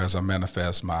letter as I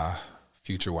manifest my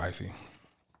future wifey.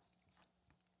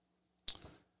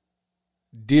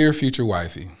 Dear future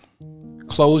wifey,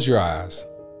 close your eyes.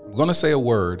 I'm going to say a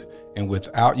word, and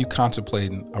without you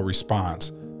contemplating a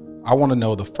response, I want to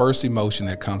know the first emotion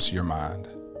that comes to your mind.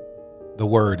 The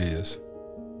word is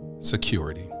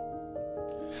security.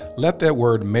 Let that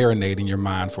word marinate in your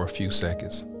mind for a few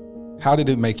seconds. How did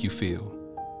it make you feel?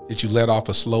 Did you let off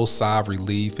a slow sigh of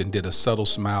relief and did a subtle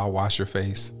smile wash your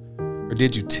face? Or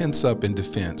did you tense up in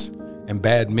defense and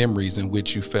bad memories in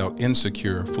which you felt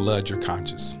insecure flood your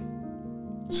conscience?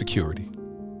 Security.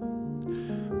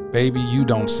 Baby, you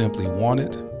don't simply want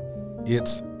it.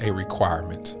 It's a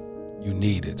requirement. You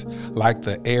need it. Like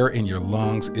the air in your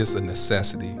lungs, it's a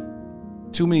necessity.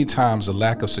 Too many times, the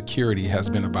lack of security has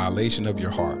been a violation of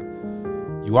your heart.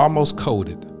 You almost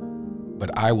coded,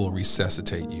 but I will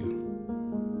resuscitate you.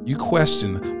 You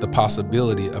question the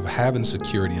possibility of having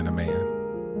security in a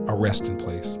man, a resting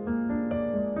place.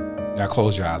 Now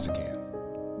close your eyes again.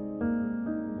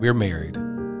 We're married.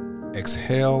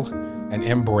 Exhale and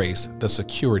embrace the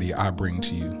security I bring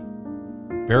to you.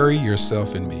 Bury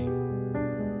yourself in me.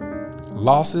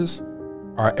 Losses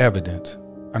are evident.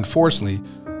 Unfortunately,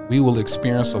 we will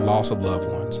experience the loss of loved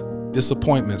ones.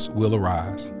 Disappointments will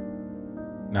arise.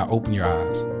 Now open your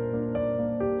eyes.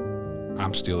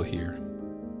 I'm still here,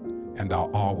 and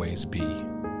I'll always be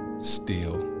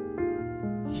still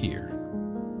here.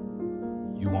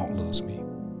 You won't lose me.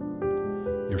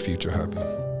 Your future hubby.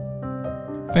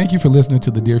 Thank you for listening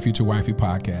to the Dear Future Wifey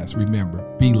podcast. Remember,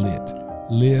 be lit,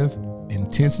 live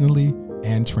intentionally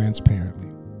and transparently,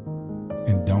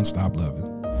 and don't stop loving.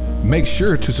 Make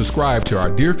sure to subscribe to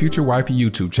our Dear Future Wifey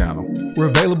YouTube channel. We're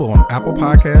available on Apple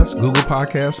Podcasts, Google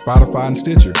Podcasts, Spotify, and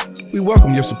Stitcher. We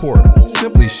welcome your support.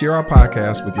 Simply share our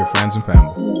podcast with your friends and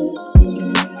family.